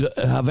you would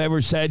have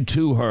ever said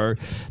to her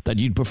that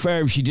you'd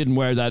prefer if she didn't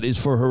wear that is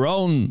for her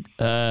own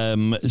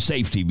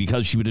safety,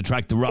 because she would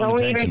attract the wrong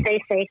attention. Don't even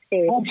say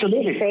safety.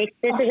 Absolutely.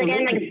 This is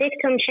again like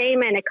victim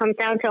shaming. It comes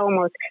down to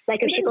almost like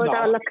if she goes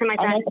out looking like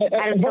that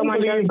and if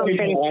someone does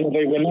something.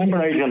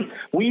 Remember, Adrian,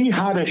 we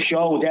had a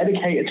show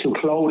dedicated to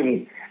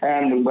clothing,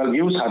 and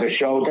you had a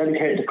show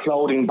dedicated to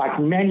clothing back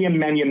many a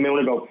moon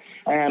ago.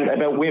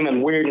 About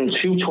women wearing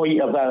too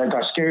tight of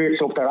their skirts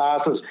up their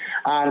asses,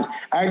 and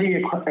are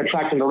they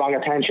attracting the wrong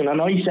attention?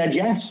 And I said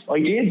yes, I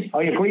did.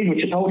 I agreed with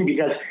you totally,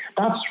 because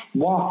that's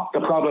what the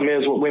problem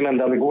is with women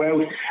that we go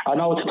out. I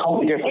know it's a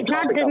totally different.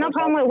 There's no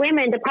problem with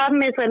women. The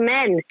problem is with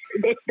men.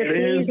 It's the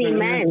sleazy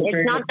men.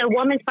 It's not the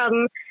woman's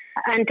problem.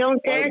 And don't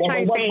dare try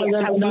and say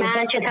a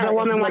man should tell a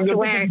woman what to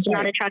wear to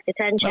not attract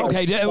attention.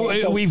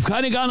 Okay, we've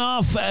kind of gone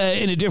off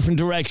in a different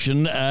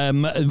direction. I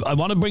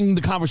want to bring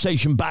the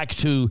conversation back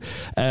to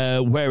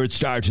where it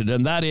started,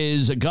 and that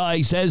is a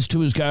guy says to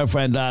his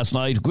girlfriend last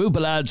night, a group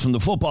of lads from the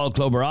football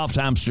club are off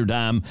to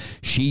Amsterdam.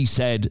 She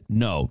said,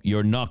 no,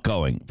 you're not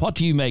going. What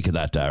do you make of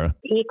that, Dara?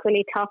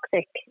 Equally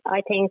toxic.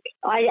 I think,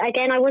 I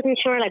wasn't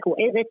sure, like,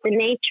 is it the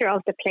nature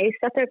of the place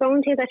that they're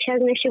going to that she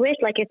has an issue with?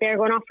 Like, if they're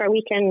going off for a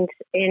weekend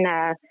in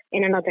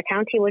another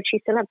county, would she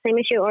still have the same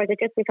issue, or is it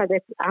just because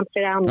it's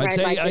Amsterdam?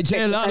 I'd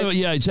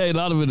say a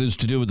lot of it is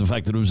to do with the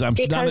fact that it was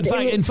Amsterdam.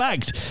 In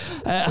fact,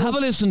 have a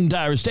listen,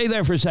 Dara. Stay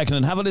there for a second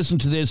and have a listen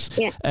to this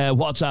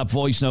WhatsApp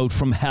voice note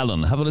from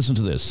Helen. Have a listen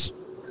to this.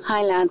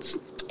 Hi lads.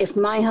 If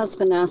my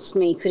husband asked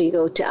me could he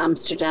go to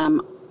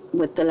Amsterdam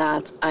with the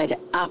lads, I'd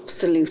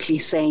absolutely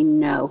say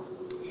no.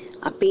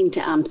 I've been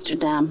to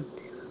Amsterdam.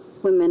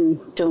 Women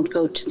don't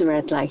go to the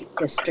red light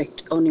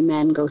district. Only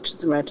men go to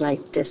the red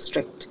light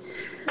district.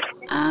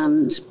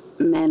 And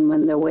men,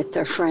 when they're with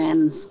their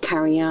friends,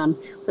 carry on.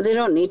 But they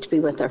don't need to be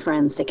with their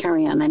friends. They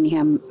carry on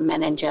anyhow.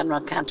 Men in general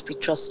can't be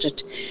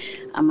trusted.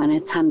 And when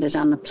it's handed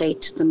on a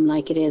plate to them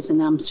like it is in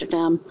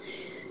Amsterdam,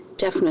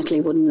 definitely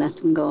wouldn't let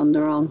them go on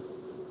their own.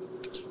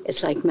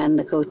 It's like men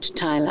that go to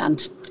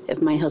Thailand. If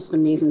my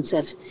husband even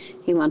said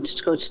he wanted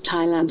to go to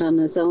Thailand on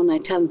his own,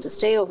 I'd tell him to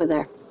stay over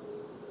there.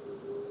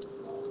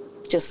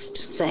 Just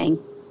saying.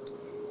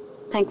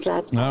 Thanks,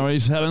 lad. All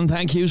right, Helen,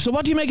 thank you. So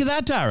what do you make of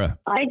that, Dara?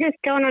 I just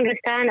don't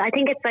understand. I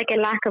think it's like a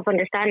lack of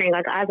understanding.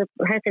 Like, as a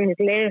person who's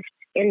lived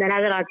in the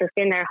Netherlands has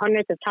been there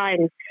hundreds of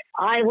times.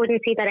 I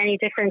wouldn't see that any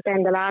different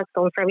than the lads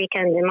going for a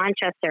weekend in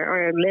Manchester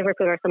or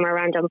Liverpool or somewhere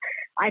random.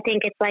 I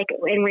think it's like,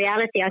 in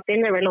reality, I've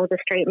been there with loads of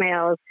straight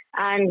males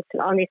and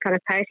on these kind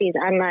of parties,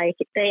 and like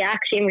they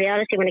actually, in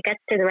reality, when it gets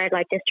to the red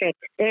light district,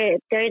 they're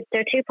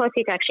too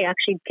pussy to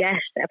actually get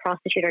a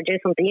prostitute or do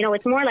something. You know,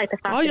 it's more like the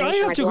fascination. I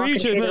have to agree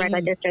with you. The red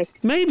light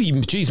district. Maybe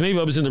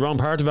I was in the wrong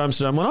part of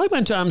Amsterdam. When I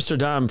went to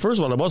Amsterdam, first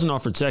of all, I wasn't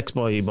offered sex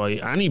by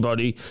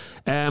anybody.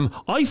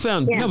 I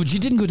found no, but you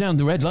didn't go down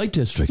the red light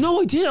district. No,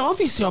 I did.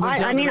 Obviously, I went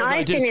down the red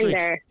light district. In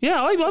there.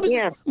 Yeah, I was.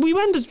 Yeah. We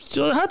went.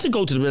 I had to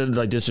go to the red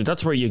light district.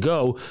 That's where you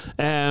go.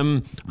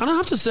 And I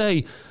have to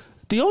say,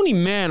 the only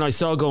men I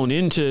saw going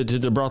into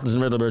the brothels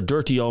in Red Light were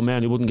dirty old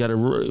men who wouldn't get a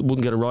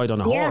ride on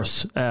a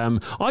horse.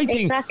 I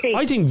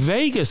think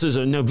Vegas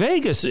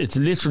Vegas, it's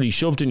literally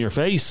shoved in your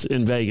face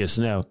in Vegas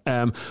now.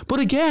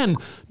 But again,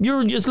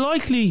 you're as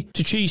likely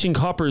to cheat in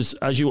coppers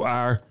as you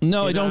are.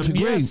 No, I don't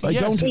agree. Yes, I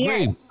don't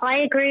agree. Yeah, I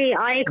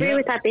agree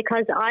with that,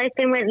 because I've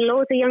been with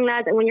loads of young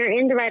lads, and when you're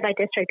in the red light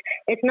district,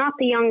 it's not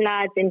the young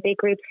lads in big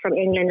groups from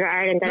England or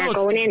Ireland that are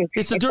going in.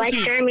 It's like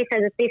Jeremy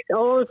says, it's these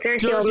old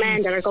dirty old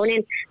men that are going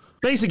in.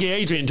 Basically,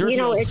 Adrian, dirty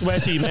old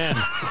sweaty men.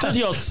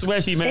 Dirty old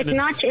sweaty men.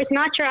 It's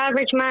not your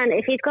average man.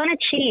 If he's going to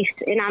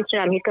cheat in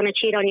Amsterdam, he's going to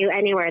cheat on you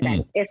anywhere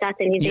then. If that's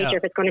in his nature,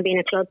 if it's going to be in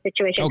a club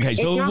situation. Okay,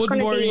 so it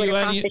wouldn't worry you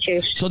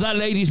any. So that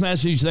lady's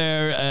message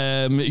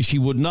there, she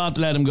would not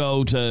let him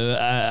go to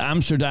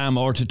Amsterdam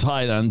or to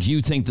Thailand.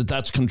 You think that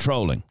that's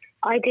controlling?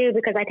 I do,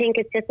 because I think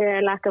it's just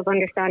a lack of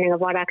understanding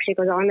of what actually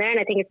goes on there, and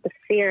I think it's the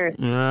fear of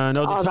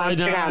Amsterdam,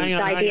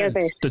 the idea of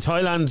it. The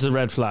Thailand's a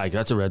red flag.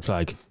 That's a red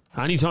flag.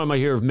 Anytime I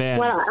hear of men.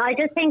 Well, I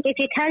just think if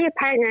you tell your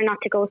partner not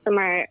to go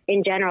somewhere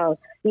in general,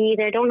 you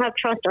either don't have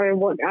trust or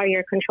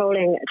you're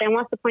controlling, then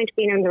what's the point of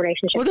being in the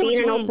relationship? Well, being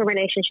in an open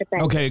relationship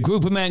then. Okay, a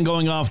group of men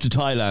going off to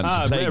Thailand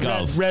to play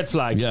golf. Red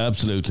flag. Yeah,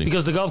 absolutely.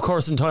 Because the golf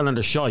course in Thailand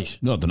are shite.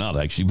 No, they're not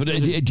actually. But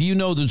do you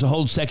know there's a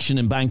whole section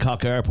in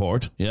Bangkok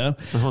airport,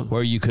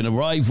 where you can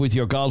arrive with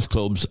your golf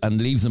clubs and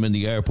leave them in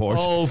the airport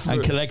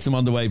and collect them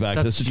on the way back.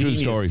 That's a true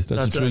story.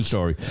 That's a true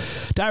story.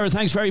 Dara,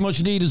 thanks very much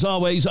indeed as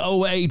always.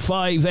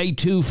 085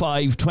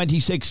 825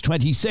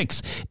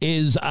 2626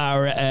 is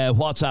our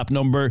WhatsApp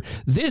number.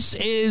 This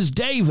is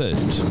David.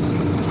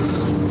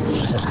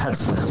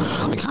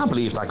 I can't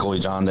believe that guy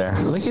John there.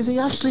 Like, is he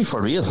actually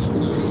for real?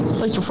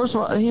 Like, first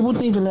of all, he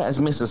wouldn't even let his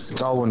missus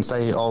go and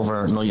stay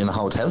overnight in a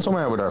hotel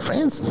somewhere with her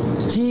friends.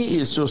 He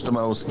is just the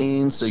most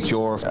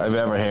insecure I've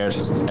ever heard,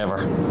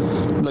 ever.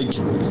 Like,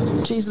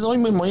 Jesus,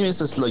 I'm with my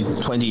missus like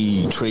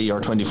 23 or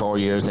 24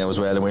 years now as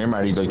well, and we're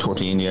married like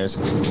 13 years.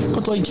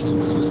 But like,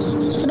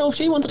 you know, if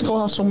she wanted to go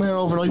off somewhere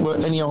overnight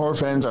with any of her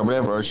friends or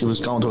whatever, or she was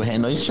going to a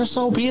hen night, just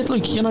so be it.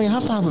 Like, you know, you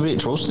have to have a bit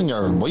of trust in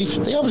your wife.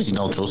 They obviously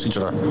don't trust each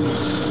other.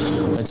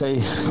 I'd say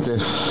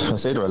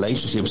the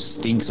relationship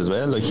stinks as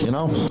well, like, you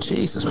know.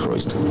 Jesus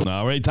Christ.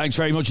 All right, thanks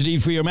very much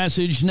indeed for your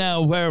message.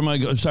 Now, where am I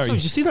going? Sorry.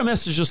 Did you see that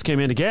message just came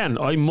in again?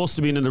 I must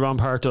have been in the wrong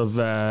part of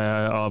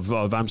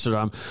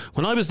Amsterdam.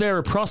 When I was there,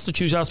 a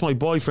prostitute asked my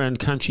boyfriend,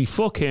 can she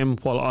fuck him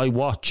while I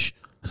watch?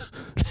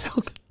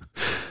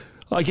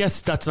 I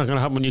guess that's not going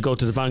to happen when you go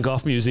to the Van Gogh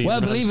Museum.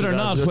 Well, believe it or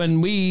not, when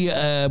we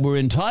were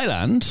in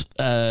Thailand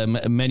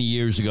many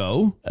years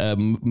ago,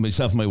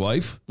 myself and my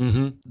wife,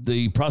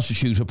 the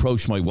prostitute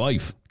approached my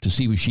wife to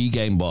see if she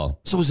game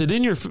ball. So was it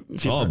in your...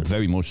 Oh,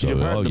 very much so.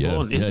 Oh,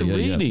 yeah. Is it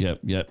really?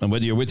 Yeah. And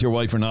whether you're with your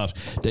wife or not,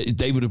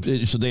 they would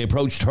have... So they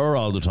approached her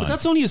all the time. But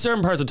that's only a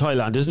certain part of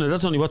Thailand, isn't it?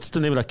 That's only... What's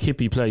the name of that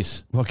kippy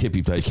place? What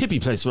kippy place? The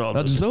kippy place. Well,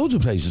 there's loads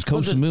of places.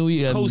 Koh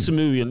Samui. Koh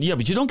Samui. Yeah,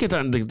 but you don't get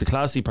that in the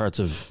classy parts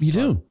of... You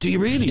do. Do you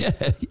really? Yeah,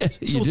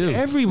 you do. It's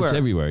everywhere. It's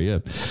everywhere, yeah.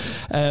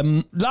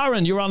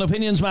 Lauren, you're on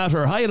Opinions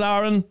Matter. Hi,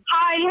 Lauren.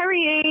 Hi, how are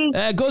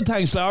you? Good,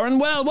 thanks, Lauren.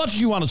 Well, what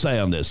did you want to say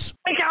on this?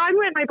 Like, I'm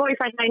with my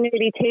boyfriend now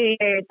nearly 2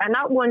 years, and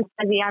not once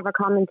has he ever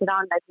commented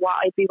on like what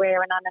I'd be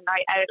wearing on a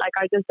night out. Like,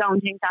 I just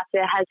don't think that's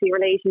a healthy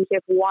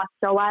relationship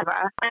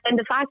whatsoever. And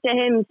the fact of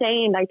him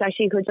saying like that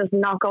she could just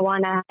not go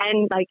on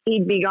and like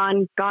he'd be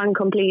gone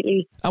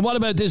completely. And what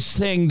about this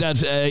thing that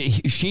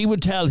she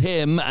would tell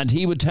him and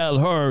he would tell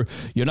her,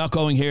 you're not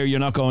going here, you're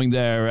not going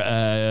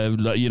there,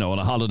 you know, on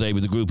a holiday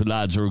with a group of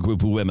lads or a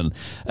group of women,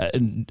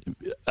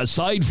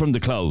 aside from the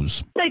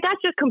clothes? Like,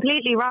 that's just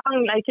completely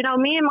wrong. Like, you know,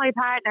 me and my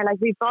partner, like,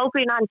 we've both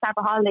been on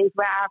separate holidays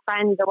with our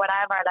friends or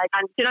whatever. Like,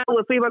 and, you know,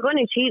 if we were going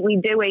to cheat,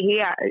 we'd do it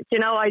here. You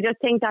know, I just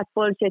think that's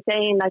bullshit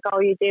saying, like, oh,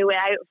 you do it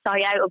out of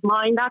sight, out of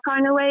mind, that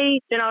kind of way.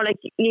 You know, like,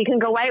 you can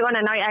go out on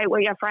a night out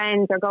with your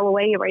friends or go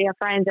away with your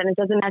friends, and it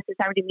doesn't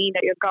necessarily mean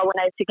that you're going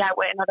out to get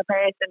with another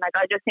person. Like,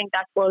 I just think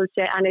that's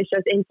bullshit, and it's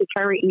just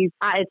insecurity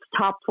at its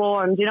top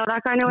form. Do you know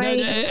that kind of way?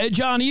 Now,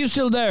 John, are you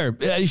still there?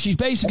 She's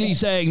basically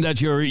saying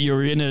that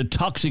you're in a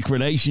toxic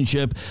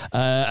relationship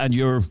and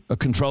you're a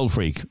control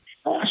freak.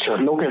 Sure.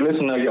 Look,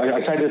 listen,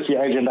 I said this to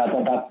you, Adrian,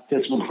 that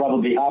this would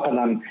probably happen,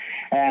 and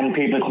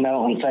people come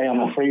out and say I'm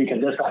a freak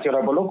and this, that, the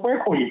other. But look,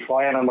 we're quite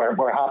fine and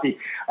we're happy.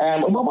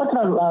 What's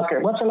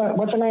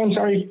her name?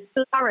 Sorry,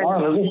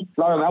 Lauren. Is it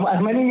Lauren?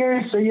 How many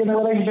years are you in a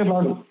relationship,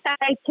 Lauren?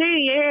 2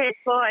 years,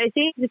 but it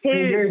seems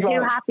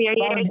two happier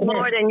years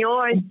more than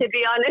yours, to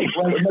be honest.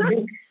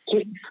 Well,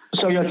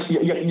 so you're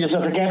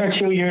together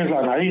 2 years,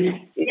 Lauren, are you?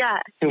 Yeah.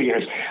 2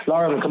 years.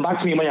 Lauren, come back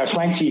to me when you're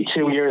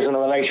 22 years in a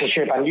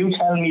relationship and you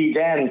tell me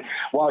then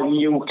what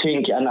you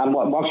think and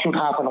what should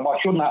happen and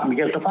what shouldn't happen,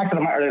 because the fact of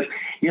the matter is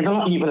you're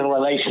not even in a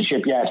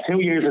relationship yet.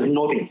 2 years is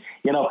nothing,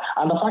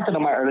 and the fact of the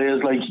matter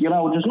is,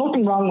 there's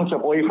nothing wrong with your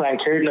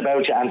boyfriend caring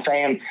about you and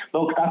saying,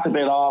 look, that's a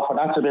bit off or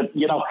that's a bit,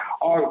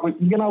 or,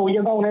 you're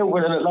going out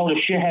with a load of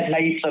shithead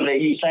mates and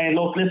he's saying,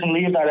 look, listen,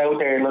 leave that out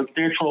there, look,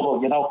 they're trouble,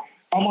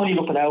 I'm only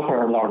looking out for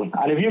her, Lauren.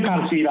 And if you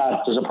can't see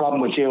that, there's a problem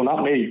with you,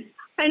 not me.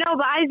 I know,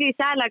 but as you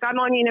said, I'm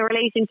only in a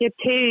relationship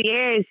 2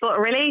 years, but a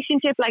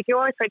relationship like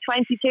yours for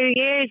 22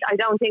 years, I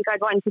don't think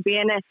I'd want to be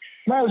in it.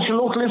 Well,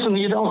 look, listen,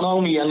 you don't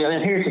know me, and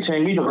here's the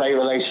thing, we have a great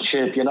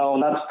relationship,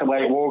 and that's the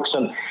way it works,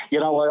 and,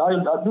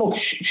 look,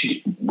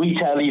 we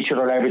tell each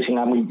other everything,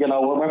 and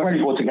we're very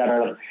good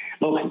together.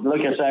 Look,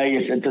 like I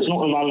say, there's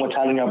nothing wrong with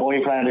telling your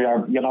boyfriend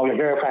or your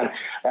girlfriend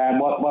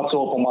what's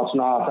up and what's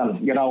not,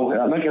 and,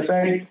 like I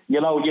say,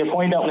 you'll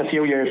find out in a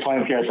few years'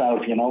 time for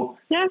yourself,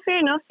 Yeah,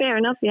 fair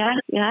enough,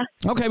 yeah.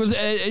 Okay, well,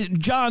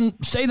 John,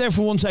 stay there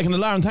for 1 second.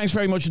 And Lauren, thanks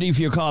very much indeed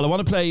for your call. I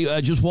want to play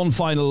just one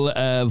final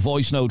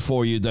voice note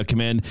for you that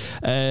came in.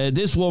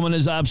 This woman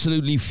is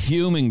absolutely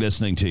fuming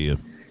listening to you.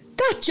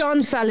 That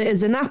John fella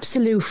is an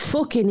absolute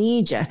fucking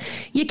idiot.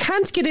 You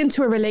can't get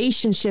into a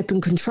relationship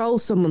and control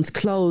someone's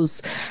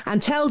clothes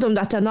and tell them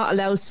that they're not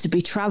allowed to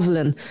be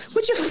travelling.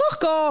 Would you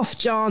fuck off,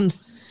 John? Who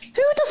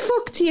the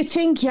fuck do you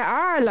think you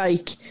are,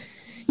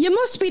 You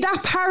must be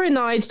that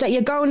paranoid that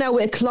you're going out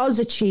with a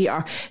closet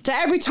cheater,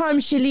 that every time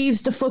she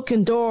leaves the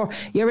fucking door,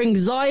 your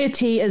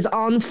anxiety is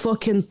on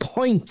fucking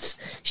point.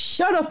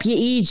 Shut up, you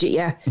idiot,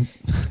 yeah.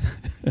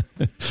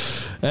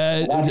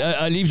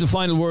 I leave the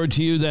final word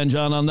to you then,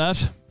 John, on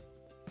that.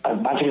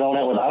 I'm actually going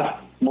out with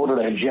that.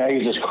 Mother of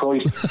Jesus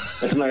Christ.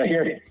 Listen,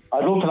 here,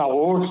 I'd love to know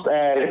words,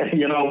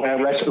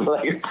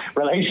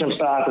 relationship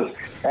status.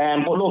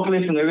 But look,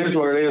 listen, it is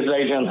what it is,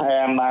 Adrian.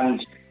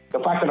 And the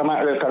fact of the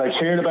matter is that I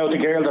cared about the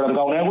girl that I'm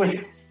going out with.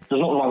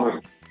 There's nothing wrong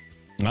with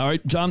it. All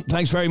right, John,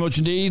 thanks very much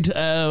indeed.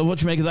 What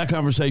do you make of that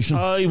conversation?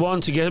 I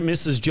want to get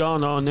Mrs.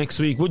 John on next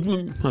week.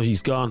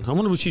 He's gone. I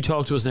wonder would she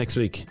talk to us next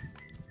week?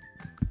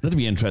 That'd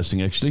be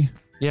interesting, actually.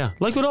 Yeah,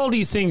 like with all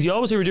these things, you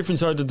always hear a different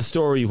side of the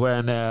story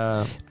when...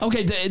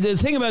 Okay, the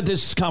thing about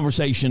this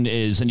conversation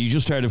is, and you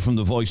just heard it from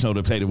the voice note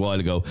I played a while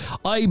ago,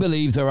 I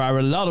believe there are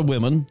a lot of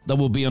women that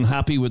will be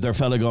unhappy with their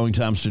fella going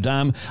to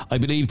Amsterdam. I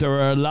believe there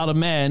are a lot of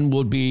men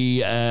would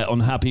be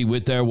unhappy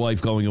with their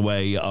wife going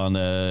away on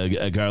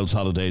a girl's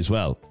holiday as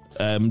well.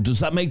 Does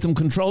that make them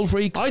control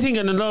freaks? I think,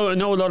 and I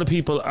know a lot of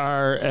people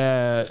are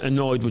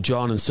annoyed with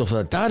John and stuff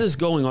like that. That is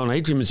going on.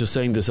 Adrian was just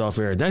saying this off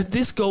air.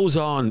 This goes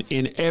on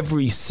in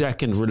every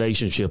second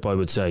relationship, I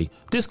would say.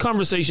 This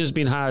conversation has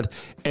been had.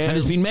 And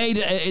it's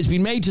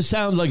been made to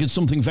sound like it's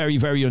something very,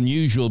 very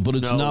unusual, but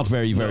it's not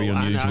very, very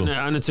unusual.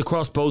 And it's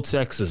across both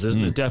sexes,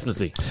 isn't it?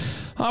 Definitely.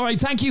 All right,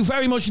 thank you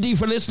very much indeed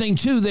for listening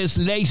to this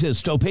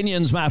latest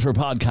Opinions Matter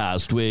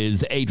podcast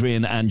with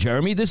Adrian and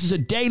Jeremy. This is a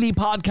daily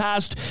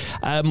podcast.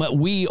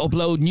 We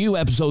upload new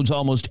episodes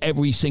almost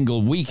every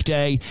single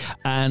weekday,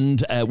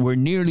 and we're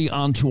nearly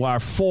on to our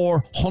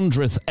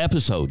 400th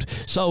episode.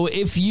 So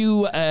if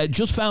you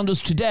just found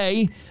us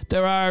today,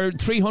 there are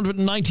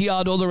 390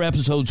 odd other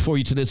episodes for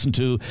you to listen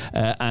to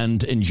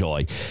and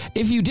enjoy.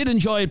 If you did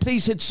enjoy it,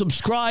 please hit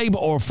subscribe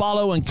or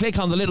follow and click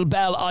on the little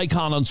bell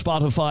icon on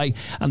Spotify,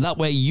 and that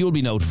way you'll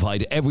be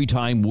notified every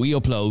time we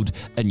upload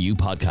a new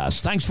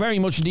podcast. Thanks very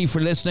much indeed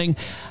for listening,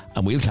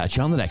 and we'll catch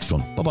you on the next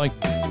one. Bye-bye.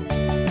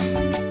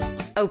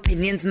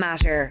 Opinions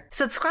matter.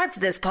 Subscribe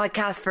to this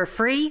podcast for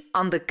free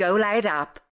on the Go Loud app.